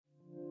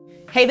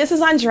Hey, this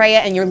is Andrea,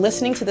 and you're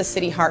listening to the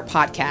City Heart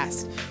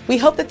Podcast. We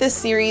hope that this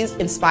series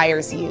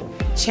inspires you,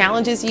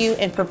 challenges you,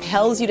 and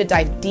propels you to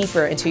dive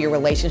deeper into your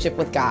relationship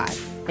with God.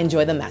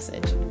 Enjoy the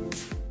message.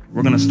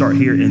 We're going to start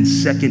here in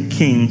 2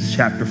 Kings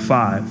chapter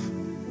 5.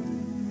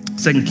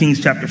 2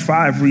 Kings chapter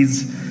 5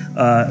 reads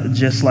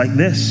just like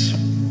this.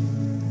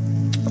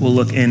 We'll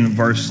look in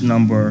verse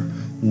number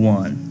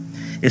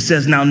 1. It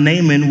says, "Now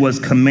Naaman was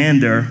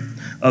commander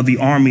of the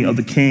army of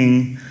the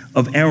king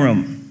of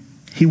Aram.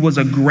 He was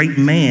a great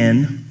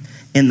man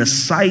in the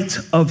sight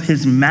of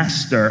his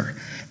master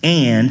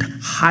and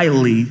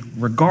highly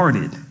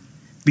regarded,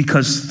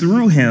 because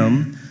through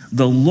him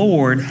the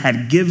Lord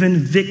had given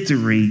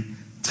victory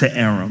to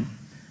Aram.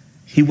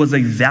 He was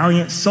a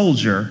valiant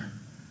soldier,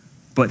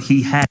 but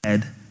he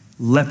had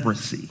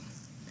leprosy."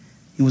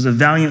 He was a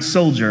valiant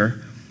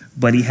soldier,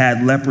 but he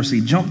had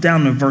leprosy. Jump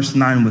down to verse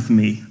 9 with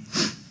me.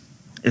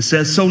 It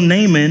says, "So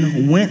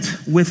Naaman went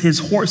with his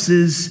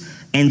horses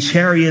and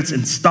chariots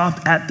and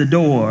stopped at the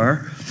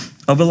door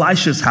of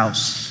Elisha's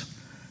house.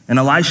 And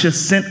Elisha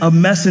sent a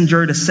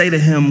messenger to say to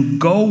him,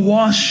 'Go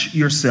wash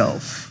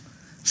yourself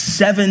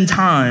 7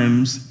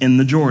 times in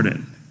the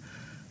Jordan.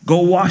 Go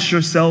wash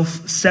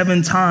yourself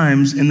 7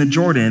 times in the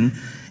Jordan,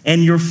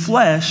 and your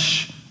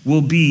flesh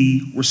will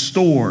be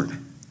restored,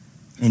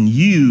 and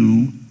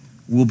you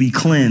will be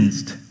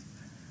cleansed.'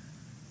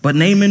 But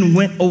Naaman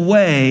went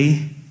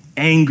away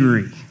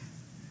angry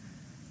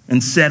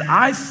and said,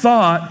 'I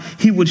thought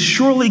he would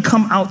surely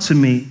come out to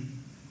me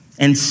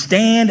and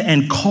stand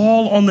and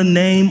call on the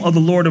name of the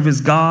Lord of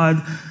his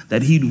God,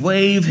 that he'd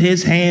wave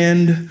his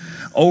hand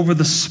over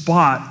the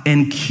spot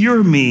and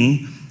cure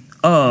me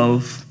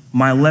of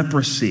my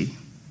leprosy.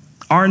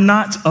 Are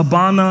not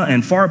Abana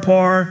and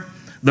Pharpar,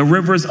 the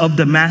rivers of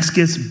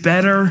Damascus,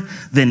 better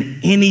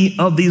than any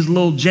of these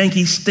little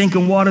janky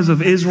stinking waters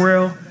of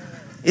Israel?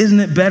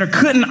 Isn't it better?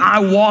 Couldn't I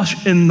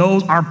wash in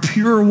those, our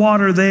pure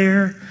water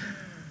there,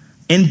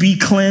 and be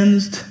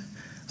cleansed?'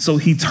 So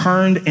he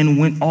turned and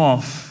went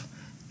off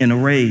in a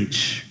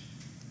rage.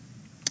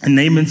 And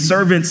Naaman's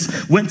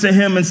servants went to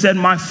him and said,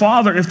 'My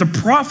father, if the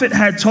prophet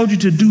had told you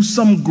to do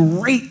some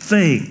great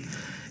thing,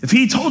 if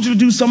he told you to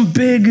do some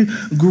big,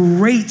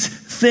 great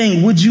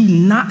thing, would you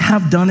not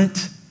have done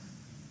it?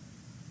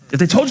 If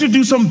they told you to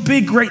do some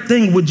big, great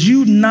thing, would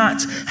you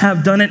not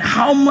have done it?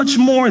 How much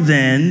more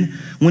then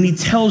when he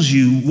tells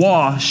you,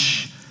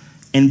 wash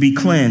and be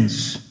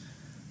cleansed?'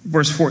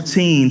 Verse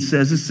 14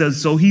 says,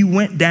 "So he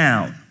went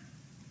down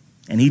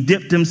and he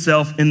dipped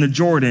himself in the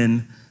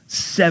Jordan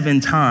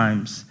 7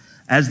 times,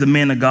 as the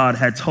man of God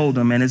had told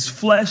him, and his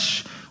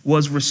flesh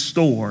was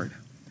restored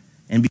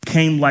and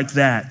became like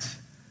that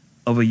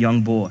of a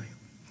young boy."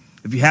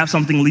 If you have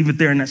something, leave it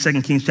there in that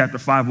 2 Kings chapter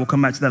 5. We'll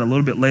come back to that a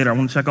little bit later. I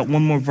want to check out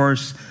one more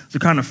verse to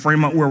kind of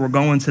frame out where we're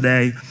going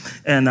today,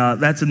 and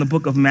that's in the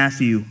book of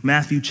Matthew,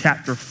 Matthew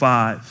chapter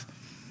 5.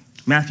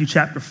 Matthew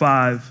chapter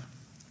 5.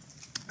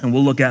 And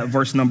we'll look at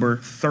verse number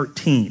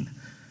 13.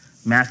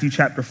 Matthew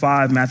chapter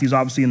 5. Matthew's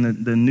obviously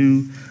in the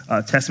New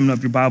Testament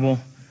of your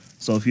Bible.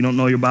 So if you don't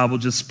know your Bible,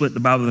 just split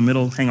the Bible in the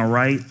middle, hang a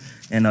right,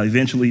 and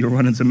eventually you'll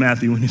run into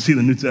Matthew when you see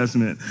the New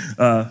Testament.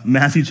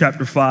 Matthew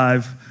chapter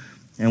 5,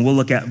 and we'll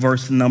look at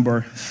verse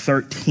number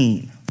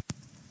 13.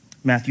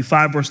 Matthew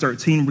 5, verse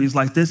 13 reads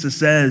like this. It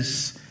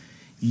says,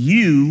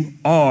 "You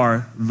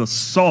are the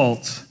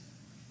salt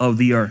of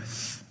the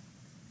earth.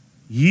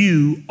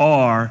 You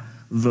are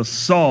the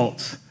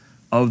salt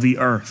of the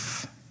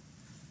earth.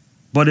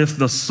 But if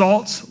the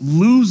salt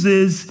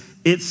loses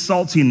its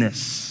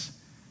saltiness,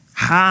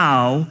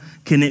 how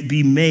can it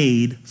be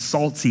made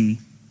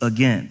salty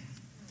again?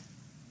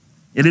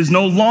 It is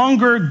no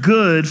longer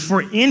good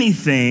for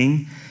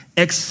anything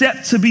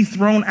except to be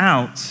thrown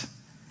out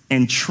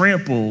and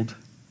trampled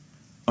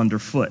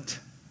underfoot.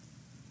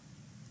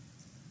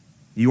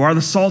 You are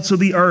the salt of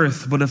the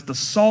earth, but if the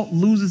salt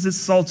loses its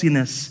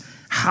saltiness,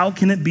 how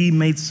can it be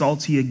made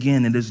salty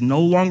again? It is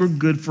no longer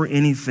good for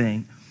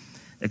anything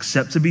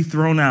except to be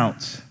thrown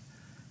out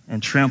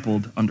and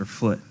trampled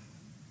underfoot."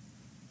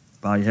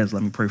 Bow your heads,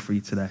 let me pray for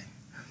you today.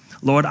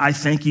 Lord, I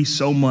thank you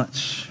so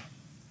much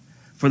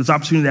for this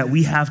opportunity that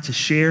we have to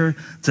share,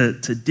 to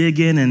dig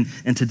in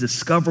and to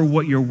discover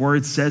what your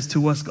word says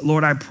to us.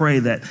 Lord, I pray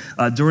that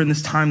during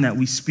this time that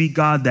we speak,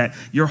 God, that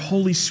your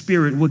Holy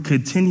Spirit would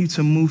continue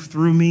to move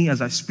through me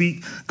as I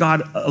speak.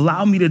 God,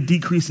 allow me to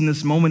decrease in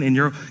this moment and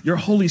your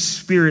Holy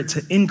Spirit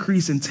to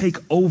increase and take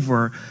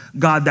over.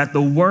 God, that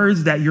the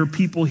words that your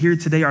people hear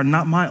today are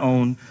not my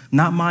own,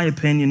 not my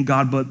opinion,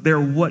 God, but they're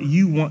what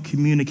you want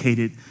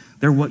communicated.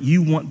 They're what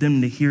you want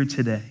them to hear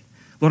today.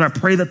 Lord, I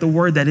pray that the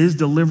word that is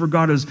delivered,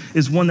 God,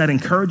 is one that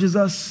encourages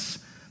us,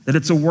 that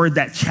it's a word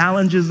that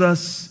challenges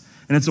us,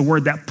 and it's a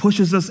word that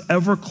pushes us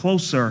ever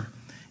closer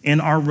in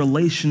our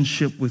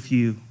relationship with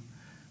you.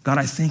 God,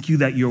 I thank you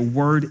that your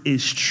word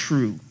is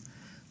true,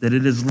 that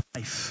it is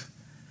life,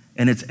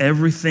 and it's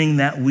everything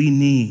that we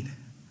need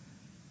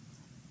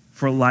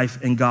for life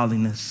and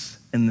godliness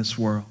in this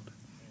world.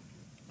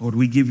 Lord,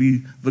 we give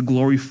you the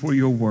glory for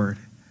your word.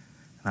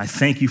 And I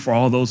thank you for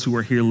all those who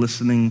are here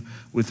listening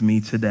with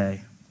me today.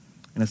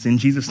 And it's in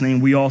Jesus' name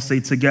we all say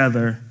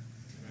together,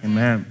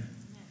 amen.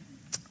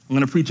 I'm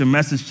going to preach a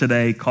message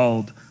today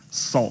called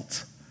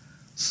Salt.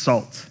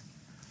 Salt.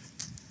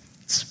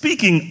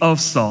 Speaking of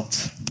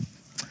salt,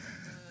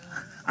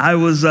 I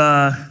was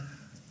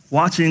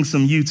watching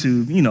some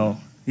YouTube. You know,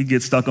 you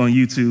get stuck on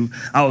YouTube.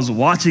 I was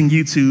watching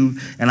YouTube,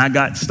 and I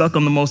got stuck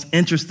on the most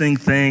interesting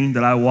thing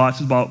that I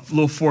watched. It was about a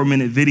little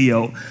 4-minute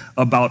video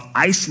about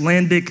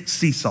Icelandic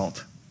sea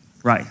salt.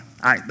 Right.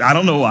 I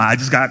don't know why.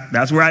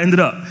 That's where I ended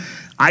up.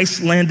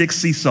 Icelandic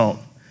sea salt.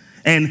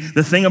 And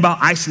the thing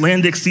about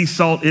Icelandic sea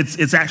salt,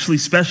 it's actually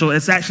special.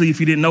 It's actually, if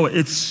you didn't know it,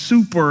 it's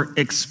super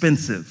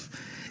expensive.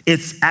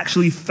 It's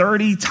actually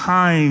 30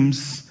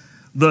 times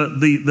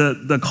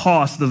the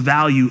cost, the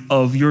value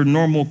of your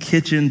normal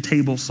kitchen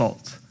table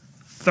salt.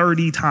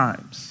 30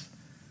 times.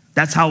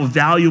 That's how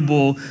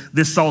valuable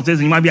this salt is.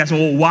 And you might be asking,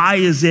 well, why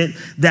is it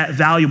that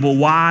valuable?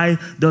 Why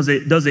does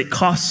it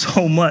cost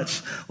so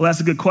much? Well, that's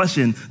a good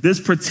question. This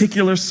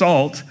particular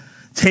salt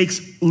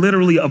takes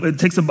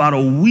about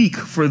a week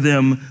for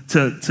them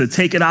to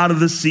take it out of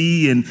the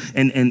sea and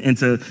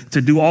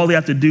to do all they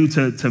have to do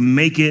to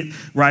make it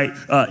right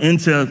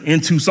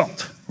into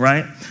salt,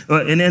 right?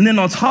 And then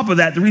on top of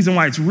that, the reason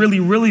why it's really,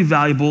 really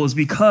valuable is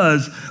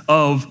because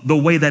of the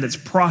way that it's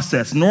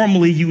processed.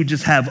 Normally, you would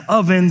just have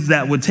ovens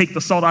that would take the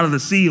salt out of the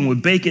sea and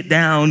would bake it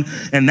down,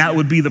 and that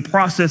would be the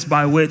process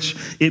by which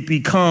it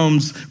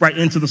becomes right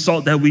into the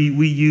salt that we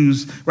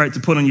use right to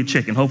put on your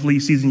chicken. Hopefully, you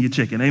season your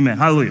chicken. Amen.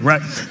 Hallelujah.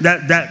 Right?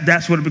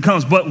 That's what it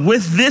becomes. But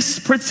with this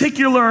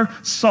particular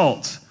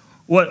salt,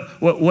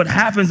 what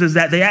happens is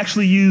that they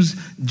actually use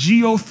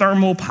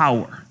geothermal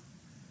power.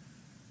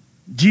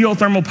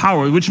 Geothermal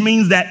power, which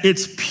means that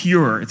it's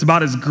pure. It's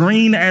about as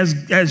green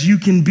as you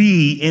can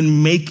be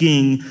in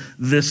making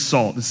this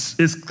salt.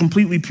 It's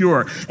completely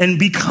pure. And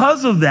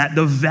because of that,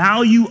 the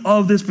value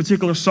of this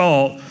particular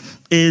salt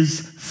is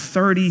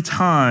 30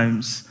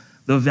 times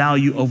the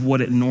value of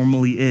what it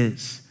normally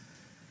is.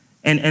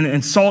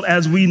 And salt,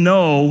 as we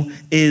know,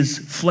 is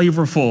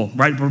flavorful,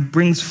 right? It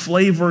brings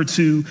flavor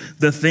to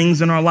the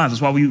things in our lives.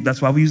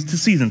 That's why we use it to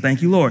season.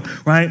 Thank you, Lord,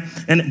 right?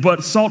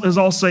 But salt is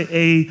also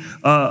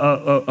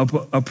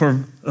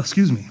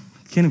excuse me,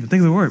 can't even think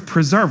of the word,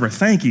 preserver.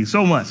 Thank you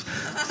so much.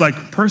 It's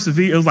like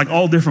persevere. It was like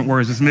all different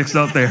words just mixed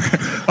up there.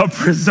 A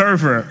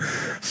preserver.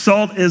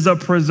 Salt is a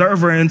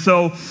preserver. And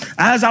so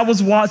as I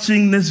was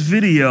watching this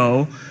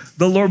video,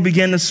 the Lord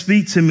began to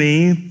speak to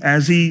me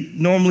as he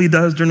normally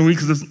does during the week,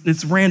 because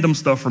it's random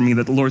stuff for me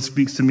that the Lord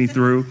speaks to me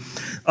through.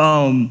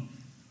 And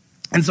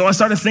so I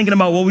started thinking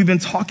about what we've been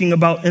talking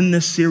about in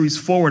this series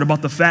forward,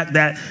 about the fact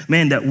that,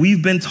 that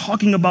we've been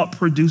talking about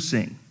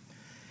producing.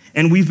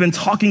 And we've been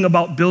talking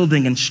about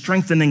building and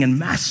strengthening and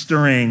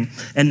mastering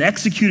and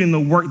executing the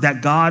work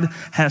that God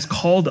has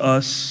called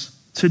us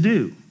to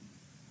do.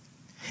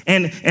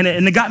 And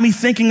it got me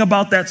thinking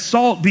about that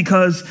salt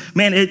because,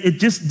 it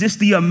just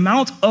the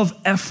amount of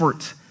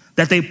effort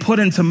that they put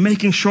into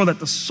making sure that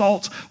the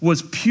salt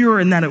was pure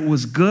and that it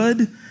was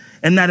good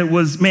and that it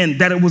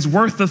was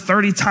worth the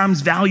 30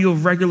 times value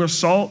of regular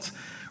salt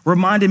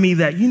reminded me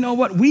that, you know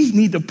what, we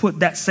need to put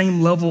that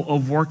same level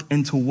of work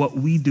into what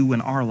we do in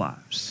our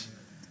lives.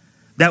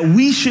 That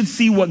we should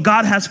see what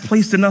God has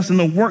placed in us and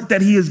the work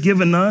that he has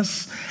given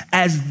us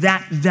as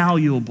that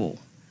valuable.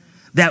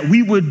 That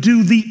we would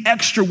do the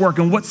extra work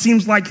and what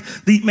seems like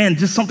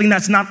just something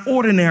that's not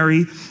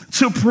ordinary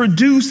to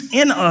produce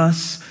in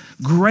us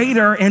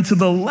greater and to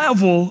the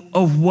level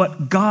of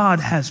what God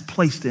has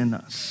placed in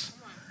us,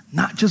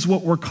 not just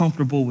what we're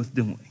comfortable with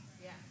doing.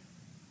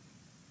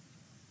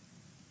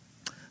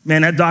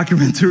 That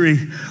documentary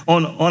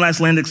on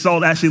Icelandic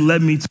salt actually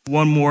led me to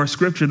one more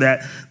scripture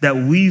that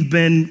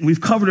we've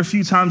covered a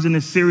few times in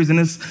this series, and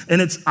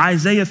it's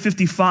Isaiah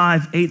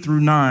 55,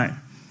 8-9.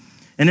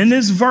 And in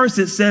this verse,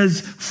 it says,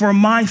 "For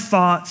my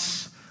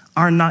thoughts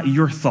are not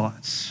your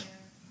thoughts,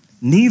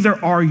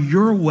 neither are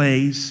your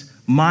ways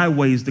my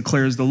ways,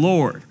 declares the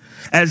Lord.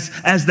 As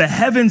the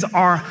heavens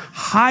are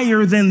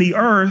higher than the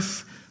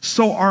earth,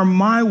 so are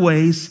my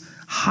ways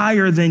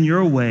higher than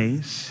your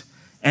ways,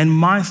 and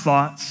my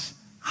thoughts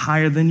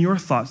higher than your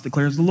thoughts,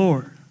 declares the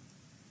Lord."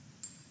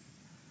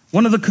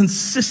 One of the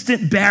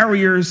consistent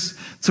barriers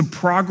to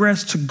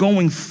progress, to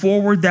going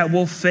forward that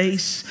we'll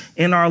face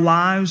in our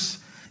lives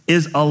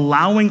is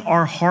allowing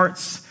our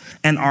hearts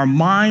and our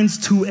minds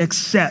to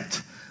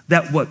accept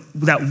that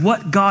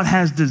what God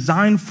has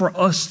designed for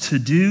us to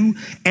do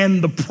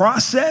and the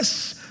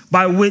process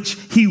by which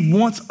he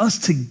wants us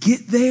to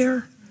get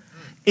there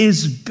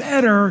is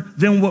better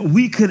than what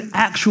we could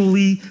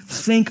actually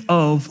think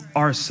of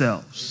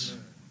ourselves.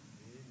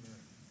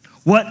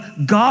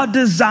 What God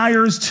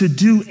desires to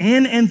do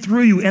in and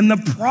through you, and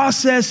the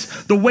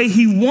process, the way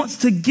he wants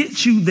to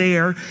get you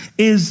there,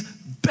 is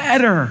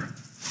better,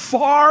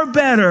 far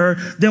better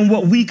than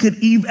what we could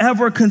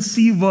ever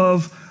conceive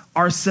of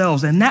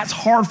ourselves. And that's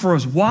hard for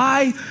us.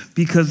 Why?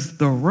 Because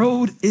the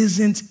road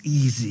isn't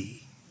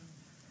easy.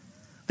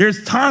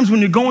 There's times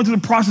when you're going through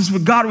the process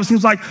with God where it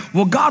seems like,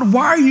 well, God,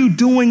 why are you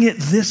doing it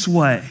this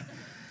way?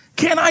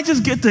 Can I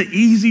just get the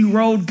easy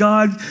road,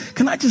 God?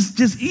 Can I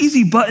just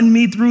easy button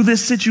me through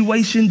this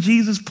situation,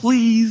 Jesus,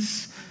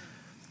 please?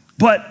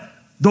 But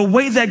the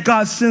way that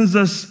God sends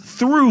us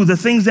through, the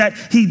things that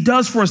he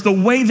does for us, the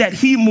way that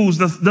he moves,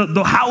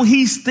 the how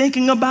he's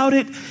thinking about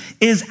it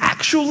is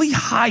actually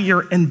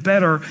higher and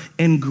better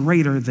and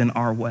greater than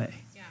our way.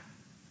 Yeah.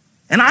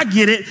 And I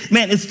get it.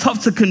 Man, it's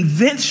tough to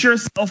convince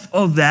yourself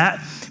of that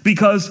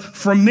because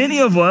for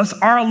many of us,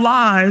 our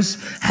lives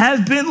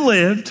have been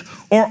lived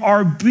or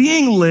are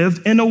being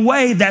lived in a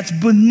way that's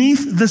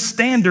beneath the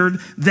standard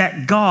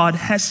that God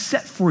has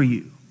set for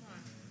you.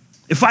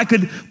 If I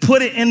could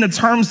put it into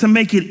terms to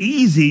make it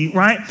easy,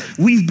 right?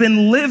 We've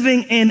been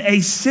living in a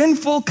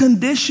sinful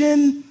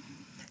condition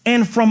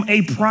and from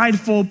a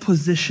prideful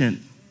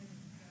position.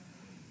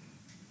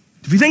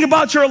 If you think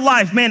about your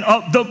life, man,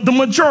 the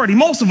majority,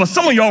 most of us,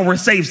 some of y'all were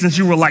saved since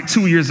you were like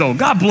 2 years old.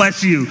 God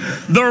bless you.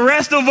 The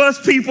rest of us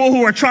people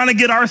who are trying to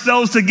get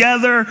ourselves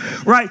together,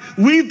 right?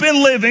 We've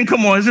been living,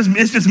 come on,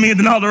 it's just me and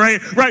Donaldo,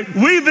 right?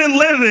 We've been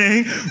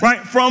living, right,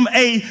 from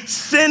in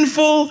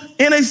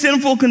a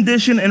sinful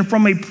condition and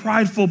from a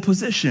prideful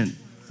position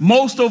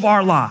most of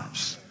our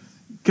lives.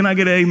 Can I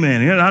get an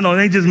amen? I know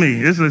it ain't just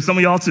me. This is some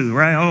of y'all too,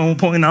 right? I don't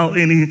point out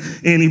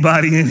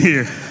anybody in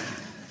here.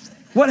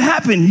 What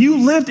happened?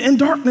 You lived in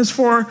darkness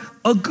for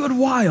a good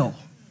while.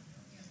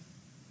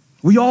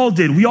 We all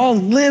did. We all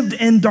lived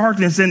in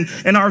darkness, and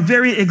our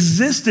very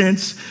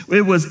existence,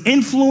 it was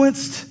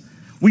influenced,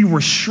 we were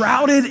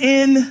shrouded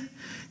in,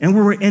 and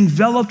we were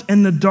enveloped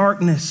in the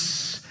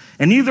darkness.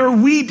 And either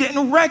we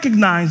didn't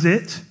recognize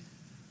it,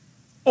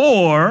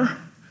 or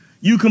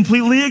you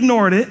completely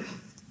ignored it,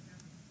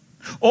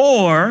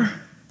 or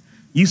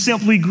you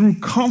simply grew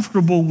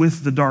comfortable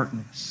with the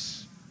darkness.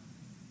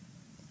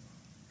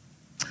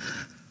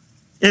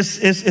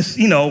 It's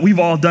we've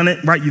all done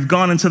it, right? You've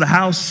gone into the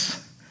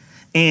house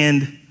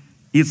and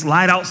it's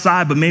light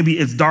outside, but maybe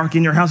it's dark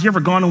in your house. You ever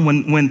gone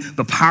when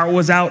the power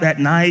was out at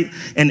night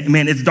and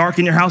man, it's dark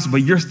in your house, but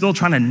you're still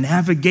trying to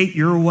navigate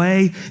your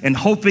way and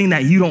hoping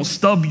that you don't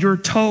stub your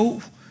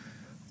toe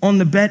on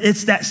the bed?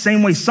 It's that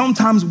same way.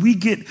 Sometimes we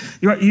get,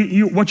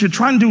 what you're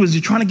trying to do is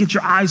you're trying to get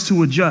your eyes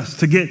to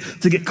adjust, to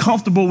get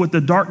comfortable with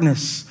the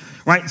darkness,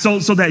 right? So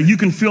that you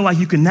can feel like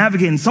you can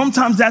navigate. And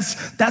sometimes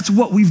that's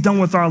what we've done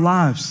with our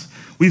lives.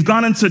 We've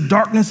gone into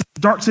darkness,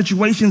 dark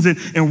situations,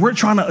 and we're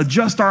trying to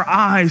adjust our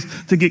eyes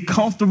to get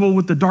comfortable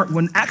with the dark,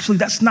 when actually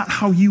that's not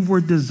how you were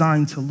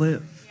designed to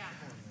live.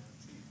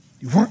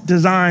 You weren't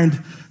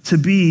designed to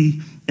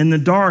be in the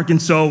dark.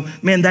 And so,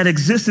 man, that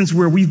existence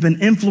where we've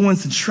been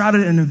influenced and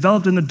shrouded and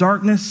enveloped in the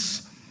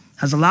darkness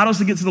has allowed us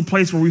to get to the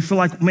place where we feel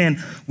like,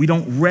 man, we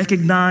don't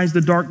recognize the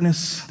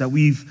darkness, that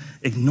we've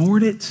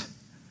ignored it,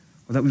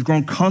 or that we've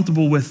grown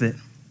comfortable with it.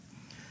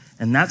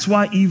 And that's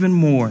why even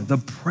more, the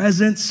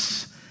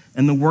presence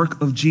and the work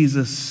of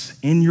Jesus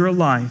in your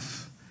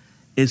life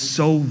is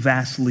so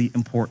vastly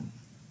important.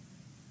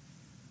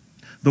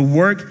 The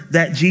work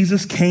that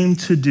Jesus came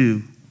to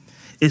do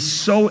is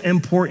so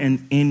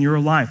important in your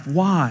life.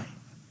 Why?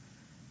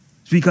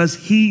 It's because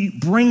he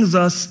brings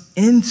us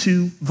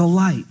into the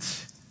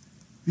light.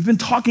 We've been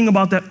talking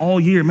about that all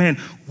year. Man,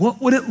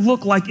 what would it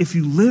look like if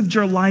you lived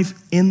your life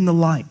in the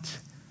light?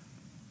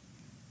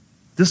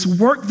 This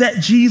work that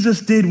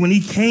Jesus did when he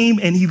came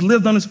and he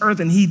lived on this earth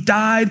and he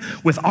died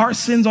with our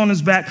sins on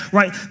his back,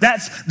 right?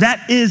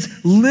 That is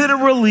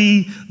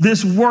literally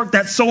this work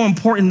that's so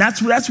important.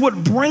 That's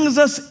what brings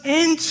us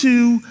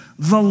into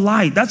the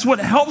light. That's what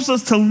helps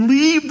us to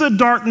leave the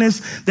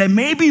darkness that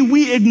maybe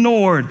we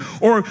ignored,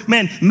 or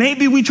man,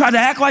 maybe we tried to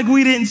act like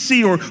we didn't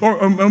see, or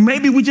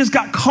maybe we just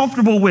got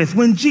comfortable with.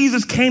 When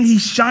Jesus came, he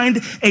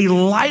shined a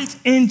light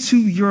into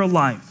your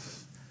life.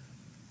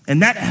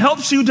 And that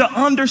helps you to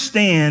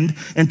understand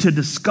and to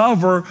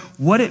discover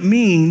what it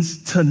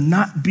means to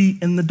not be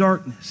in the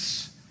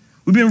darkness.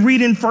 We've been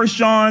reading 1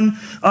 John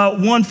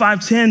 1,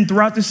 5, 10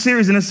 throughout this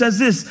series, and it says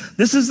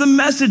this is the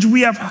message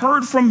we have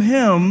heard from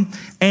him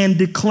and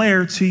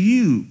declare to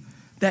you,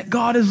 that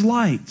God is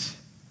light,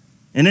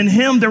 and in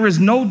him there is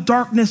no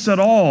darkness at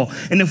all.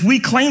 And if we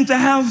claim to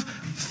have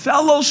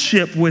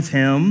fellowship with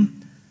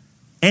him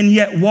and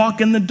yet walk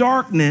in the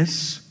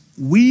darkness,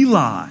 we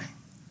lie.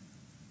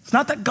 It's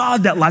not that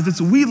God that lies,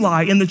 it's we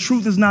lie, and the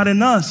truth is not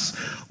in us.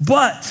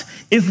 But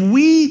if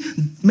we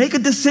make a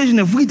decision,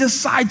 if we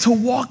decide to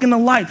walk in the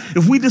light,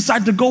 if we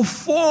decide to go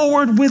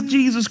forward with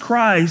Jesus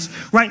Christ,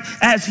 right,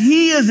 as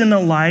he is in the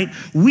light,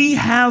 we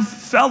have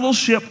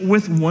fellowship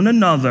with one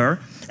another,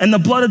 and the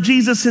blood of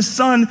Jesus, his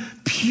son,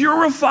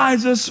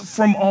 purifies us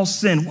from all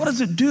sin. What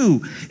does it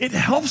do? It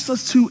helps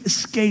us to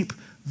escape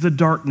the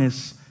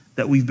darkness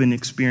that we've been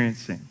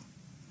experiencing.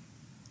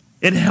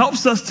 It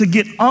helps us to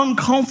get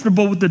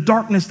uncomfortable with the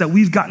darkness that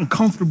we've gotten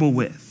comfortable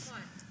with.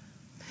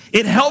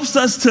 It helps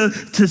us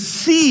to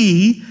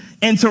see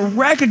and to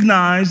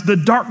recognize the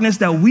darkness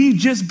that we've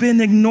just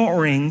been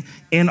ignoring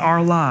in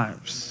our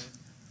lives.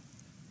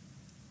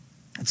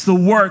 It's the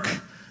work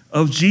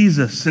of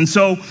Jesus. And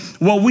so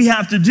what we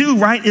have to do,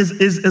 right,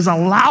 is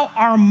allow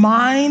our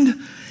mind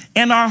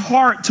and our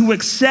heart to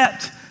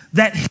accept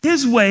that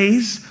his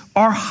ways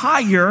are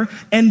higher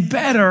and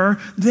better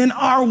than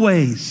our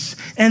ways,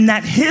 and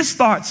that his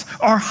thoughts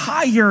are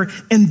higher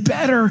and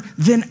better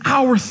than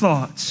our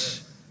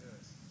thoughts.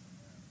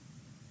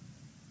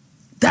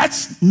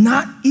 That's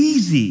not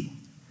easy,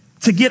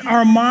 to get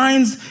our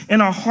minds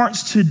and our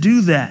hearts to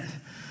do that,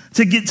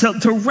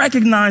 to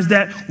recognize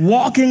that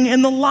walking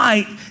in the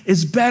light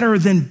is better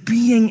than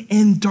being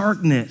in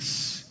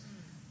darkness.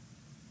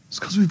 It's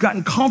because we've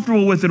gotten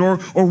comfortable with it, or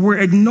we're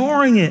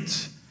ignoring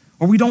it,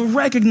 or we don't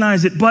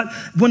recognize it. But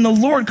when the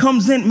Lord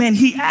comes in, man,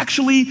 he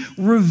actually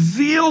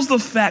reveals the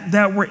fact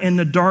that we're in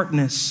the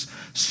darkness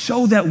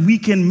so that we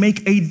can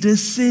make a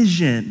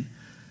decision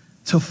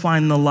to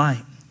find the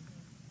light.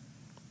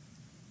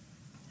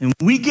 And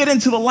when we get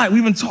into the light,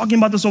 we've been talking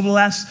about this over the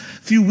last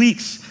few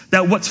weeks,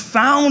 that what's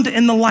found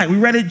in the light, we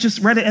just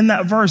read it in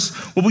that verse,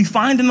 what we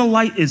find in the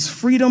light is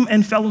freedom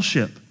and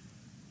fellowship.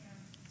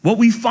 What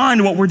we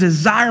find, what we're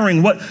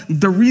desiring, what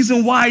the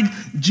reason why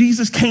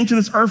Jesus came to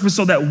this earth is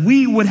so that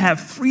we would have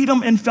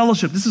freedom and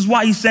fellowship. This is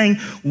why he's saying,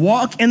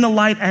 walk in the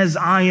light as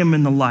I am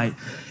in the light.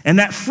 And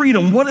that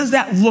freedom, what does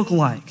that look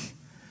like?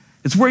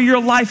 It's where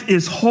your life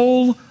is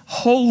whole,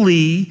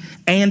 holy,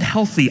 and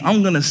healthy.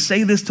 I'm going to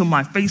say this till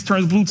my face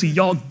turns blue till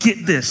y'all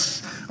get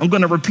this. I'm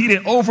going to repeat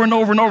it over and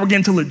over and over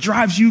again until it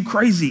drives you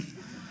crazy.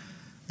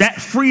 That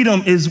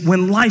freedom is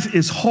when life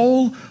is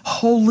whole,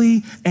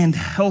 holy, and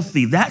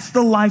healthy. That's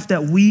the life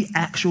that we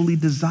actually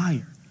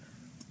desire.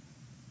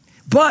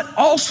 But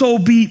also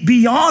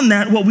beyond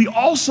that, what we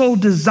also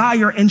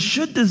desire and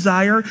should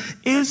desire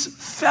is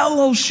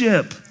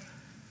fellowship,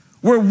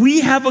 where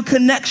we have a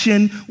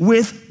connection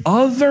with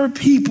other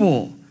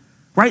people,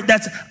 right?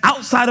 That's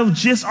outside of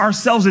just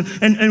ourselves.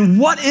 And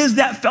what is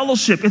that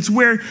fellowship? It's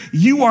where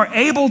you are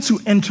able to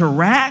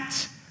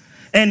interact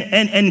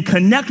and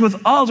connect with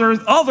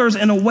others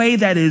in a way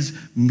that is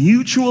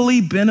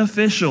mutually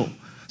beneficial.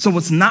 So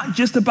it's not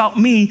just about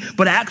me,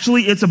 but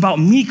actually it's about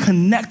me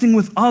connecting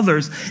with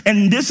others.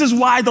 And this is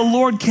why the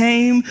Lord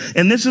came,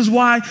 and this is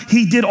why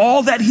he did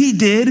all that he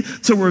did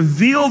to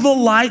reveal the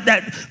light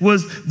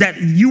that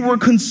you were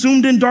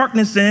consumed in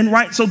darkness in,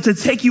 right? So to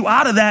take you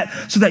out of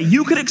that so that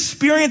you could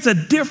experience a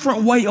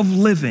different way of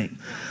living,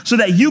 so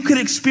that you could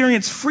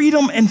experience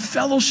freedom and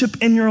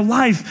fellowship in your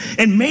life.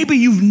 And maybe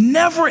you've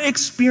never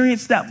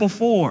experienced that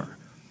before,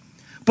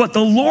 but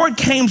the Lord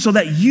came so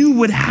that you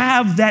would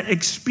have that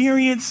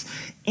experience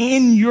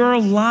in your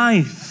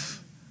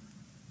life,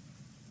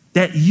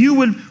 that you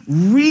would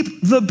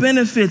reap the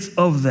benefits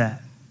of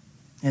that.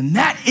 And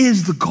that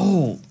is the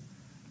goal.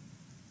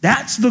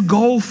 That's the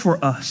goal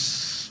for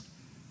us.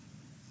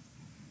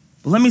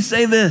 But let me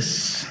say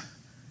this,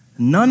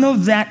 none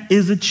of that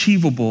is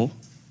achievable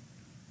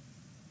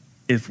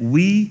if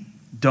we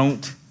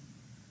don't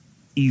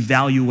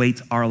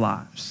evaluate our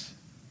lives.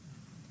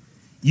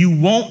 You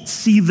won't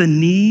see the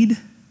need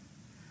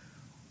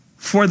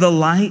for the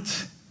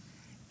light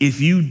if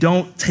you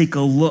don't take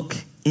a look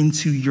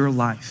into your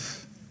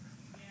life.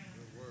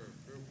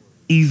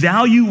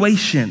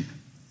 Evaluation,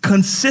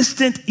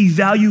 consistent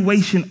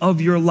evaluation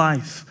of your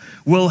life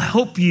will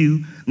help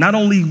you not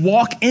only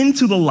walk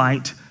into the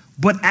light,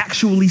 but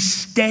actually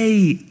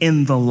stay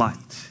in the light.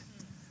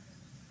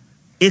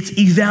 It's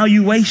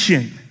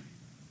evaluation.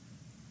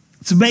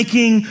 It's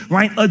making,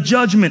 right, a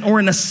judgment or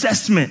an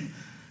assessment,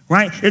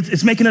 right?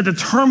 It's making a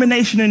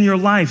determination in your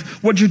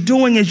life. What you're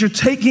doing is you're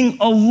taking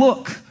a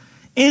look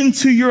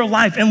into your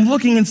life and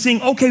looking and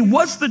seeing, okay,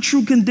 what's the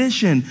true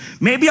condition?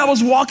 Maybe I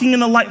was walking in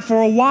the light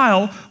for a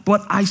while,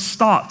 but I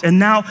stopped. And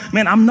now,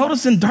 man, I'm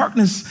noticing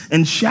darkness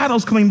and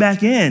shadows coming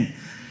back in.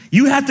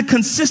 You have to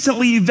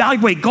consistently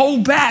evaluate,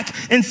 go back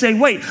and say,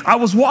 wait, I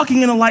was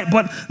walking in the light,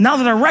 but now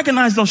that I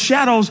recognize those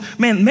shadows,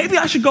 man, maybe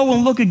I should go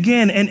and look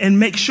again and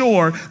make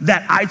sure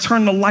that I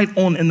turn the light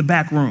on in the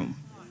back room.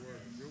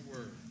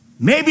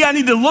 Maybe I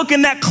need to look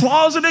in that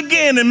closet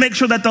again and make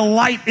sure that the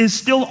light is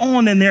still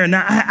on in there and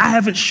I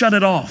haven't shut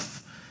it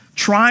off.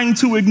 Trying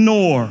to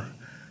ignore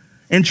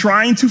and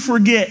trying to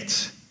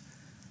forget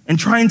and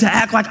trying to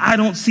act like I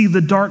don't see the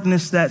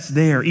darkness that's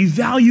there.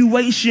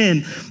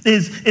 Evaluation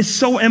is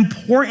so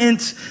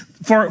important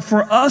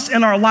for us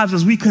in our lives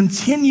as we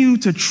continue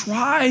to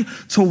try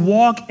to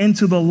walk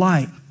into the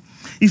light.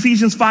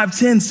 Ephesians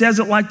 5:10 says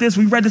it like this.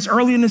 We read this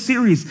early in the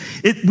series.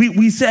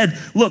 We said,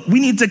 look, we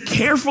need to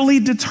carefully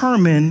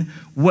determine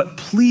what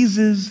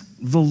pleases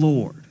the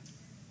Lord.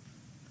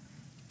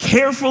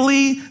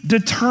 Carefully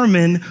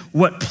determine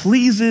what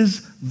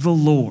pleases the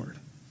Lord.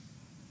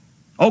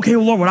 Okay,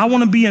 well, Lord, I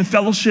want to be in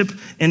fellowship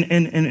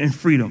and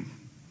freedom.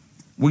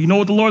 Well, you know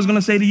what the Lord's going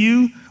to say to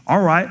you? All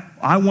right,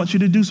 I want you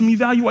to do some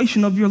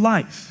evaluation of your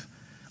life.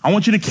 I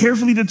want you to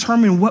carefully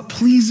determine what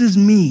pleases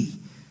me.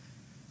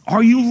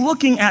 Are you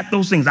looking at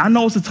those things? I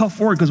know it's a tough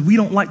word because we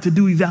don't like to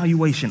do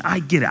evaluation. I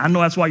get it. I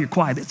know that's why you're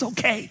quiet. It's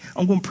okay.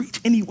 I'm going to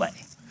preach anyway.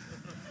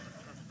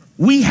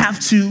 We have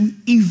to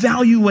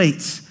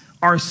evaluate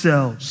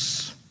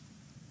ourselves.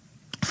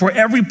 For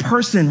every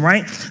person,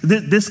 right,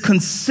 this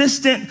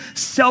consistent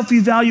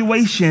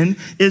self-evaluation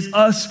is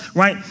us,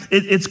 right?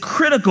 It's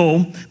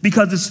critical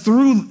because it's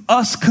through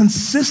us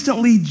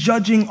consistently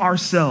judging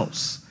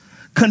ourselves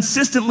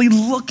consistently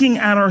looking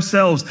at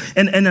ourselves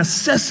and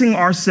assessing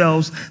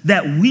ourselves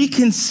that we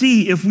can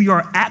see if we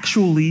are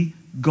actually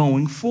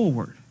going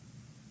forward.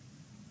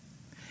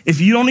 If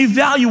you don't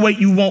evaluate,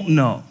 you won't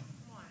know.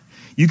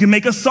 You can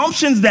make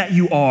assumptions that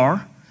you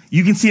are.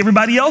 You can see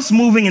everybody else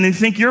moving and you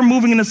think you're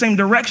moving in the same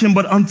direction,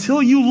 but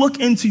until you look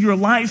into your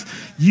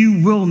life,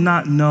 you will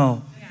not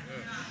know.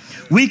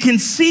 We can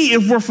see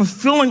if we're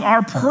fulfilling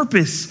our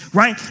purpose,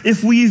 right?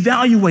 If we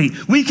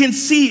evaluate, we can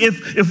see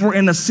if we're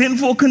in a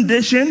sinful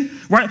condition,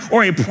 right?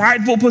 Or a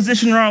prideful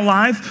position in our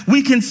life.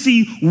 We can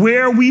see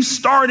where we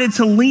started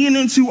to lean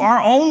into our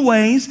own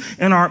ways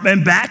and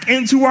back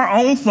into our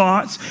own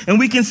thoughts. And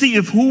we can see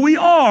if who we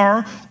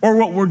are or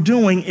what we're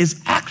doing is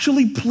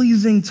actually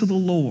pleasing to the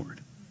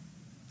Lord.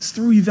 It's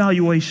through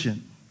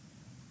evaluation.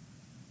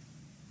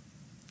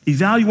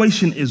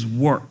 Evaluation is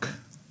work.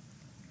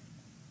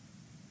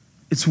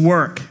 It's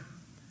work,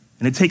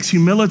 and it takes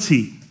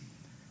humility,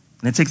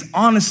 and it takes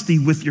honesty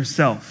with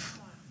yourself,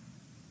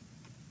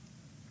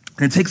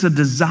 and it takes a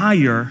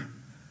desire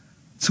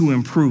to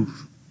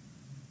improve.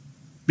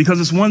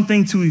 Because it's one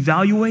thing to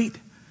evaluate,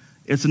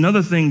 it's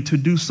another thing to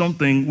do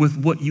something with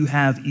what you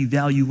have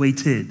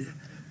evaluated.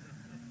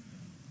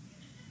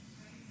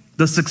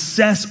 The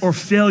success or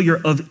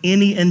failure of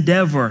any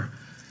endeavor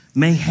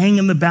may hang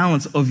in the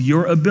balance of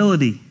your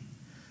ability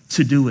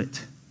to do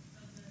it.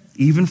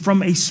 Even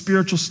from a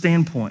spiritual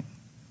standpoint,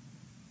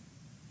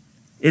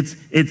 it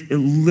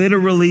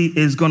literally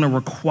is going to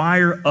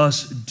require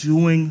us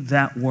doing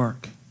that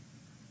work.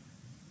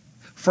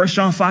 1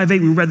 John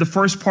 5:8, we read the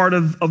first part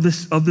of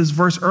this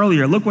verse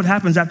earlier. Look what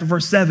happens after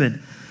verse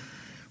 7,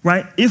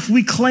 right? If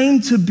we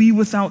claim to be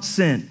without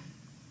sin,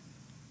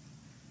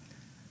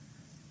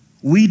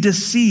 we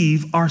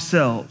deceive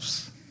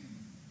ourselves.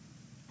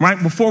 Right?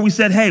 Before we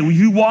said, hey,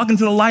 you walk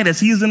into the light as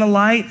he is in the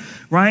light,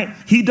 right?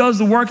 He does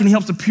the work and he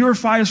helps to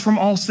purify us from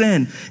all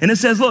sin. And it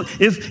says, look,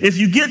 if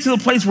you get to the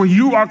place where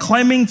you are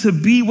claiming to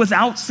be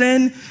without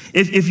sin,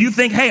 if you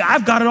think, hey,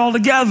 I've got it all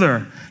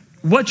together,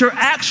 what you're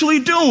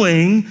actually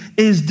doing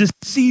is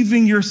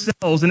deceiving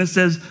yourselves. And it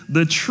says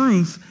the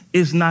truth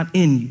is not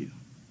in you.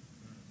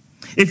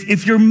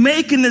 If you're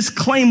making this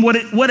claim, what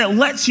it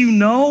lets you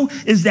know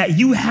is that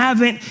you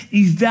haven't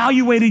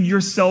evaluated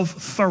yourself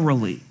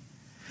thoroughly.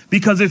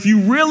 Because if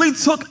you really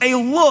took a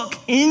look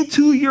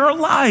into your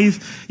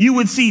life, you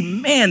would see,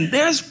 man,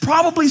 there's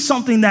probably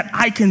something that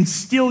I can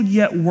still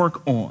yet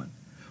work on.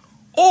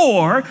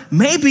 Or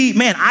maybe,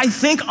 man, I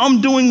think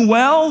I'm doing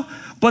well,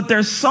 but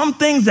there's some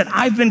things that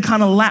I've been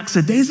kind of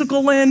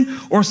lackadaisical in,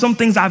 or some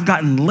things I've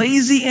gotten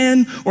lazy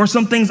in, or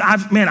some things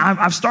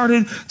I've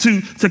started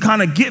to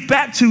kind of get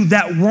back to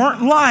that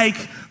weren't like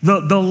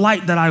the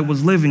light that I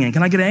was living in.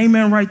 Can I get an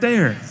amen right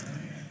there?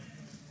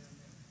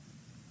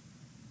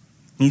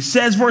 He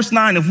says, verse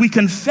 9, if we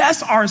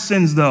confess our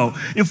sins, though,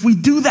 if we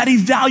do that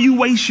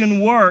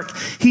evaluation work,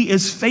 he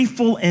is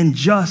faithful and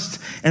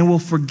just and will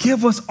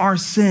forgive us our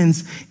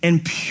sins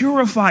and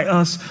purify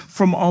us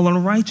from all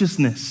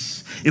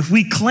unrighteousness. If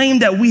we claim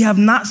that we have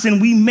not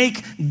sinned, we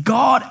make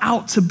God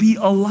out to be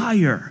a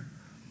liar,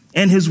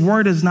 and his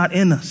word is not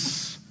in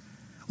us.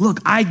 Look,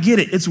 I get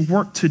it. It's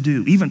work to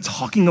do. Even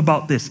talking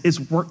about this, it's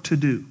work to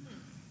do.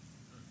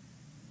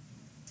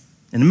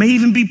 And it may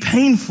even be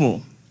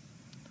painful.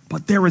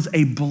 But there is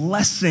a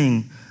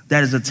blessing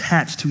that is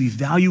attached to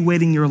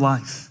evaluating your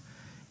life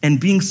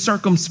and being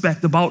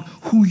circumspect about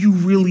who you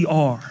really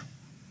are.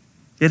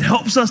 It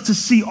helps us to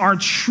see our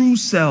true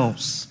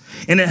selves,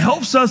 and it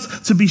helps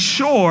us to be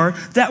sure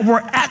that we're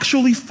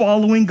actually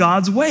following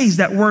God's ways,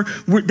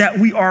 that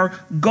we are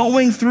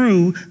going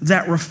through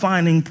that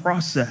refining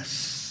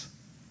process.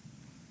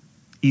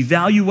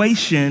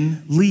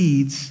 Evaluation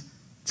leads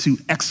to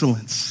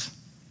excellence.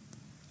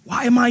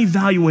 Why am I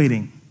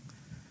evaluating?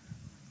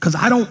 Because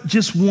I don't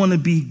just want to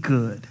be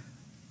good.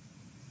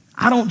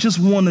 I don't just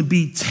want to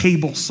be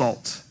table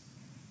salt.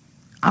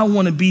 I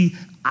want to be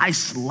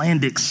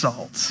Icelandic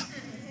salt.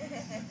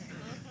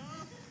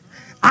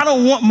 I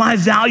don't want my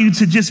value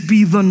to just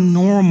be the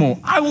normal.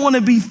 I want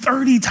to be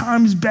 30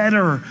 times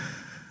better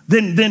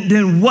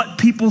than what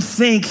people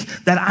think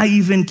that I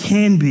even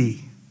can be.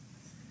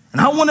 And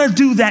I want to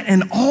do that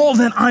in all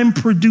that I'm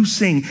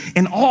producing,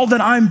 in all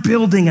that I'm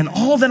building, and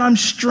all that I'm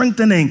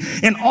strengthening,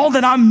 and all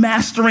that I'm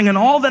mastering, and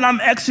all that I'm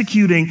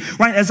executing,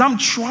 right? As I'm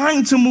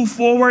trying to move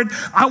forward,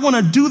 I want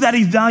to do that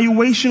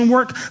evaluation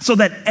work so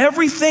that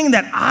everything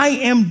that I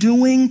am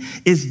doing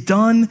is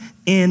done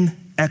in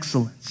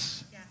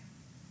excellence. Yeah.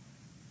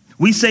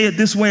 We say it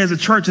this way as a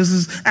church. This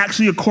is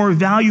actually a core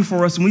value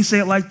for us, and we say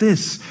it like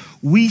this.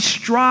 We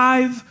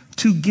strive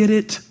to get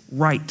it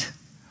right.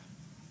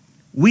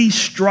 We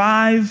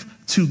strive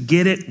to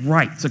get it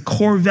right. It's a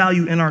core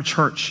value in our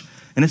church.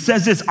 And it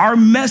says this, our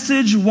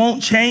message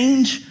won't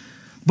change,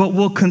 but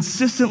we'll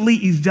consistently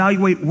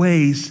evaluate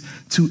ways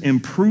to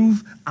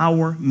improve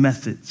our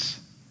methods.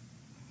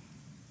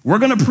 We're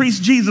going to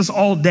preach Jesus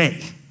all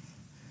day.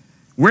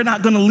 We're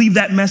not going to leave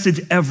that message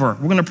ever.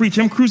 We're going to preach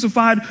him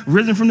crucified,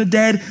 risen from the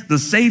dead, the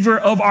savior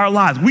of our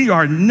lives. We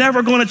are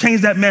never going to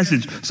change that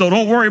message. So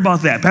don't worry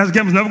about that. Pastor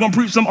Kevin's never going to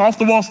preach some off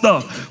the wall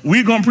stuff.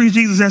 We're going to preach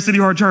Jesus at City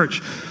Heart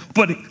Church.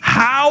 But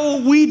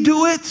how we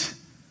do it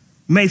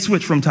may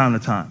switch from time to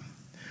time.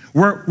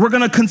 We're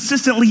going to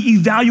consistently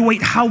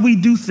evaluate how we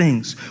do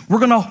things. We're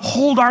going to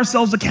hold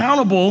ourselves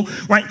accountable,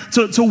 right,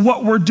 to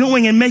what we're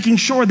doing and making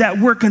sure that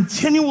we're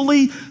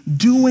continually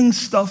doing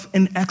stuff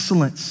in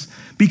excellence.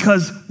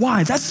 Because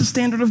why? That's the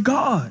standard of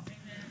God.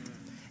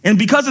 And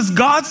because it's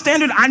God's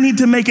standard, I need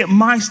to make it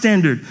my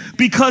standard.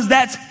 Because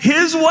that's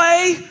his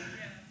way,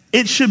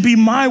 it should be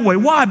my way.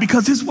 Why?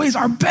 Because his ways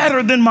are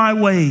better than my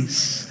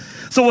ways.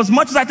 So as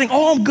much as I think,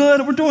 oh, I'm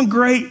good, we're doing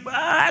great,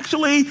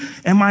 actually,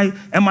 am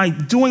I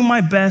doing my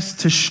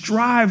best to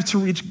strive to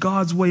reach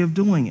God's way of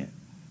doing it?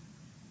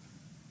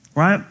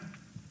 Right?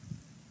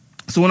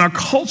 So in our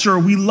culture,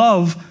 we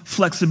love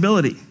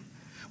flexibility.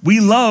 We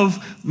love,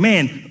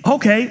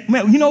 okay,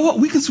 you know what?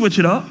 We can switch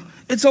it up.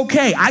 It's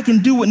okay. I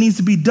can do what needs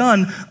to be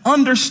done,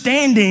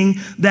 understanding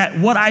that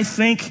what I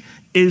think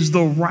is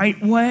the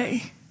right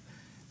way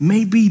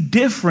may be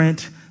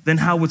different than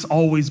how it's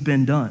always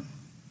been done.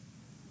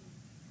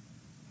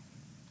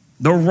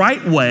 The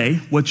right way,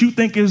 what you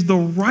think is the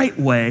right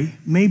way,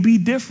 may be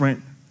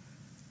different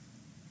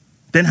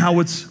than how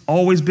it's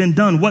always been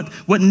done.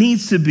 What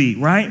needs to be,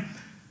 right?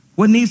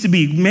 What needs to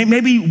be.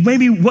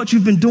 Maybe what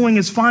you've been doing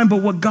is fine,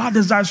 but what God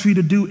desires for you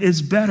to do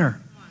is better.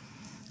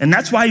 And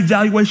that's why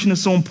evaluation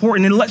is so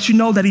important. It lets you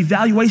know that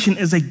evaluation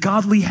is a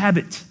godly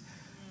habit.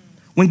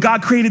 When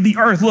God created the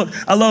earth, look,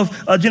 I love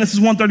Genesis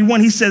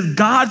 1:31. He says,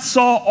 God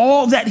saw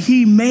all that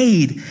he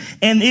made,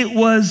 and it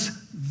was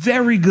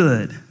very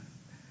good.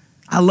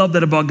 I love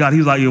that about God. He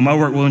was like, my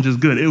work wasn't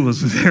just good. It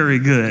was very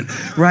good,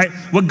 right?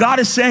 What God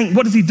is saying,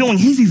 what is he doing?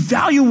 He's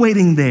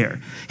evaluating there.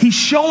 He's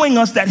showing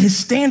us that his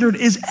standard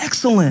is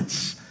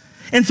excellence.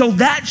 And so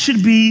that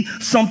should be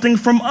something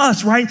from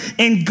us, right?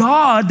 In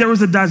God, there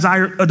was a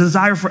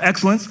desire for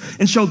excellence.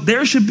 And so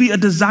there should be a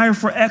desire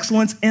for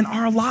excellence in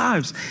our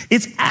lives.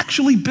 It's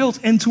actually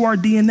built into our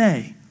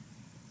DNA.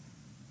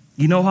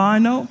 You know how I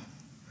know?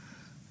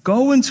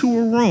 Go into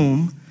a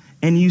room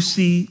and you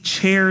see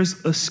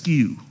chairs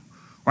askew.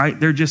 Right?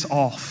 They're just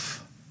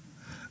off.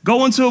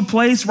 Go into a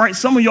place, right?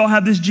 Some of y'all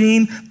have this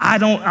gene.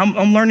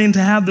 I'm learning to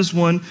have this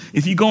one.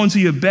 If you go into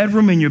your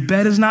bedroom and your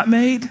bed is not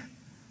made,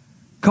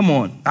 come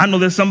on. I know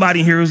there's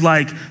somebody here who's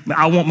like,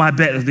 I want my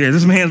bed there.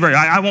 This man's very,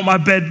 I want my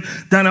bed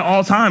done at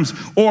all times.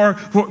 Or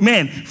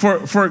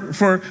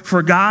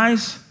for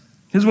guys,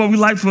 here's what we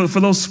like for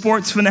those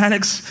sports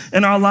fanatics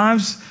in our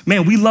lives.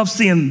 Man, we love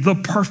seeing the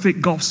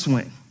perfect golf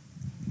swing.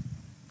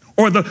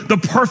 Or the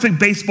perfect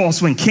baseball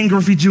swing. King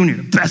Griffey Jr.,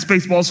 the best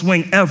baseball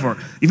swing ever.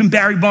 Even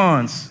Barry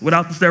Bonds,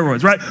 without the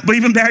steroids, right? But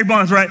even Barry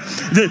Bonds, right?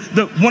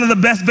 One of the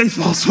best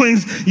baseball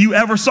swings you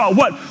ever saw.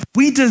 What?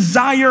 We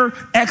desire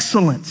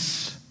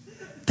excellence.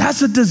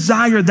 That's a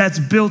desire that's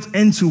built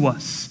into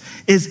us,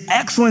 is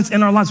excellence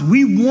in our lives.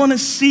 We want to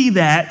see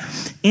that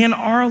in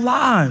our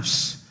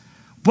lives.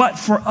 But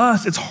for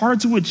us, it's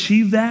hard to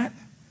achieve that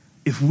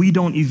if we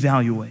don't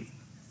evaluate.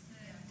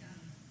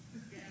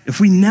 If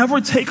we never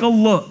take a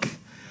look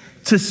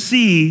to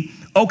see,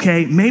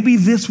 okay, maybe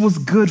this was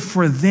good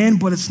for then,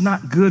 but it's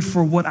not good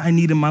for what I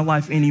need in my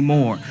life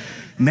anymore.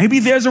 Maybe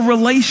there's a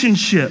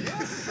relationship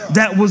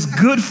that was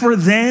good for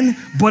then,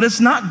 but it's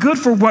not good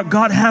for what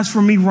God has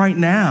for me right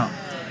now.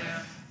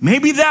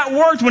 Maybe that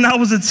worked when I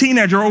was a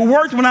teenager or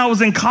worked when I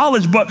was in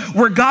college, but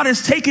where God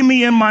has taken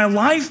me in my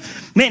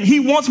life, man, he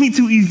wants me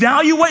to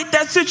evaluate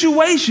that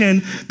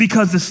situation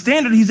because the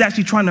standard he's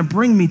actually trying to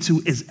bring me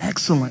to is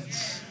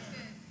excellence.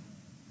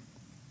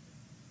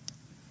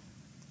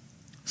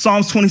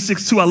 Psalms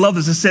 26:2, I love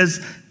this. It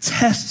says,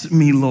 test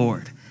me,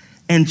 Lord,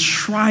 and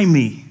try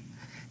me.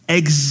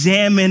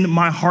 Examine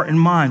my heart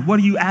and mind. What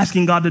are you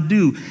asking God to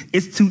do?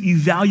 It's to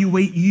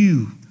evaluate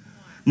you.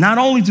 Not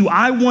only do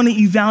I want to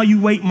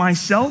evaluate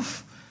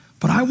myself,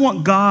 but I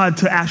want God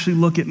to actually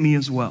look at me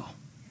as well.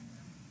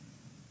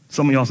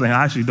 Some of y'all saying,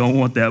 I actually don't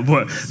want that,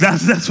 but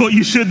that's what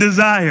you should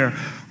desire,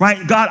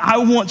 right? God, I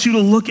want you to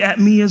look at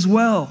me as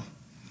well.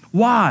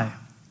 Why?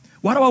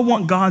 Why do I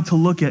want God to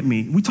look at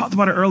me? We talked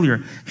about it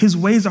earlier. His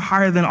ways are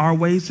higher than our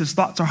ways. His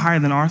thoughts are higher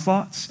than our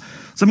thoughts.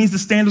 So it means the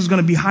standard is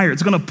going to be higher.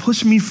 It's going to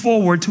push me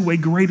forward to a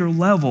greater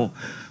level.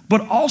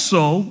 But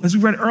also, as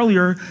we read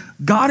earlier,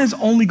 God is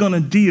only going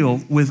to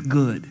deal with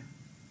good.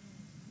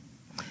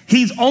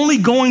 He's only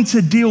going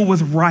to deal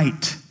with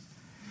right.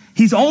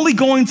 He's only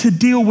going to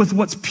deal with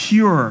what's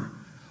pure,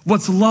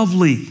 what's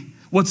lovely,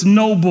 what's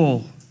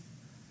noble,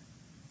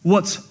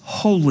 what's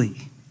holy,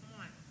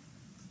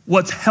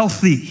 what's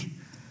healthy.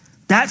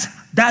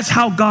 That's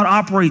how God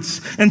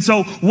operates. And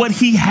so what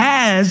he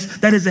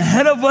has that is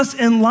ahead of us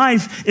in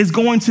life is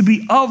going to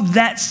be of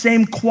that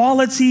same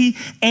quality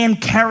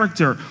and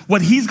character.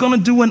 What he's going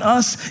to do in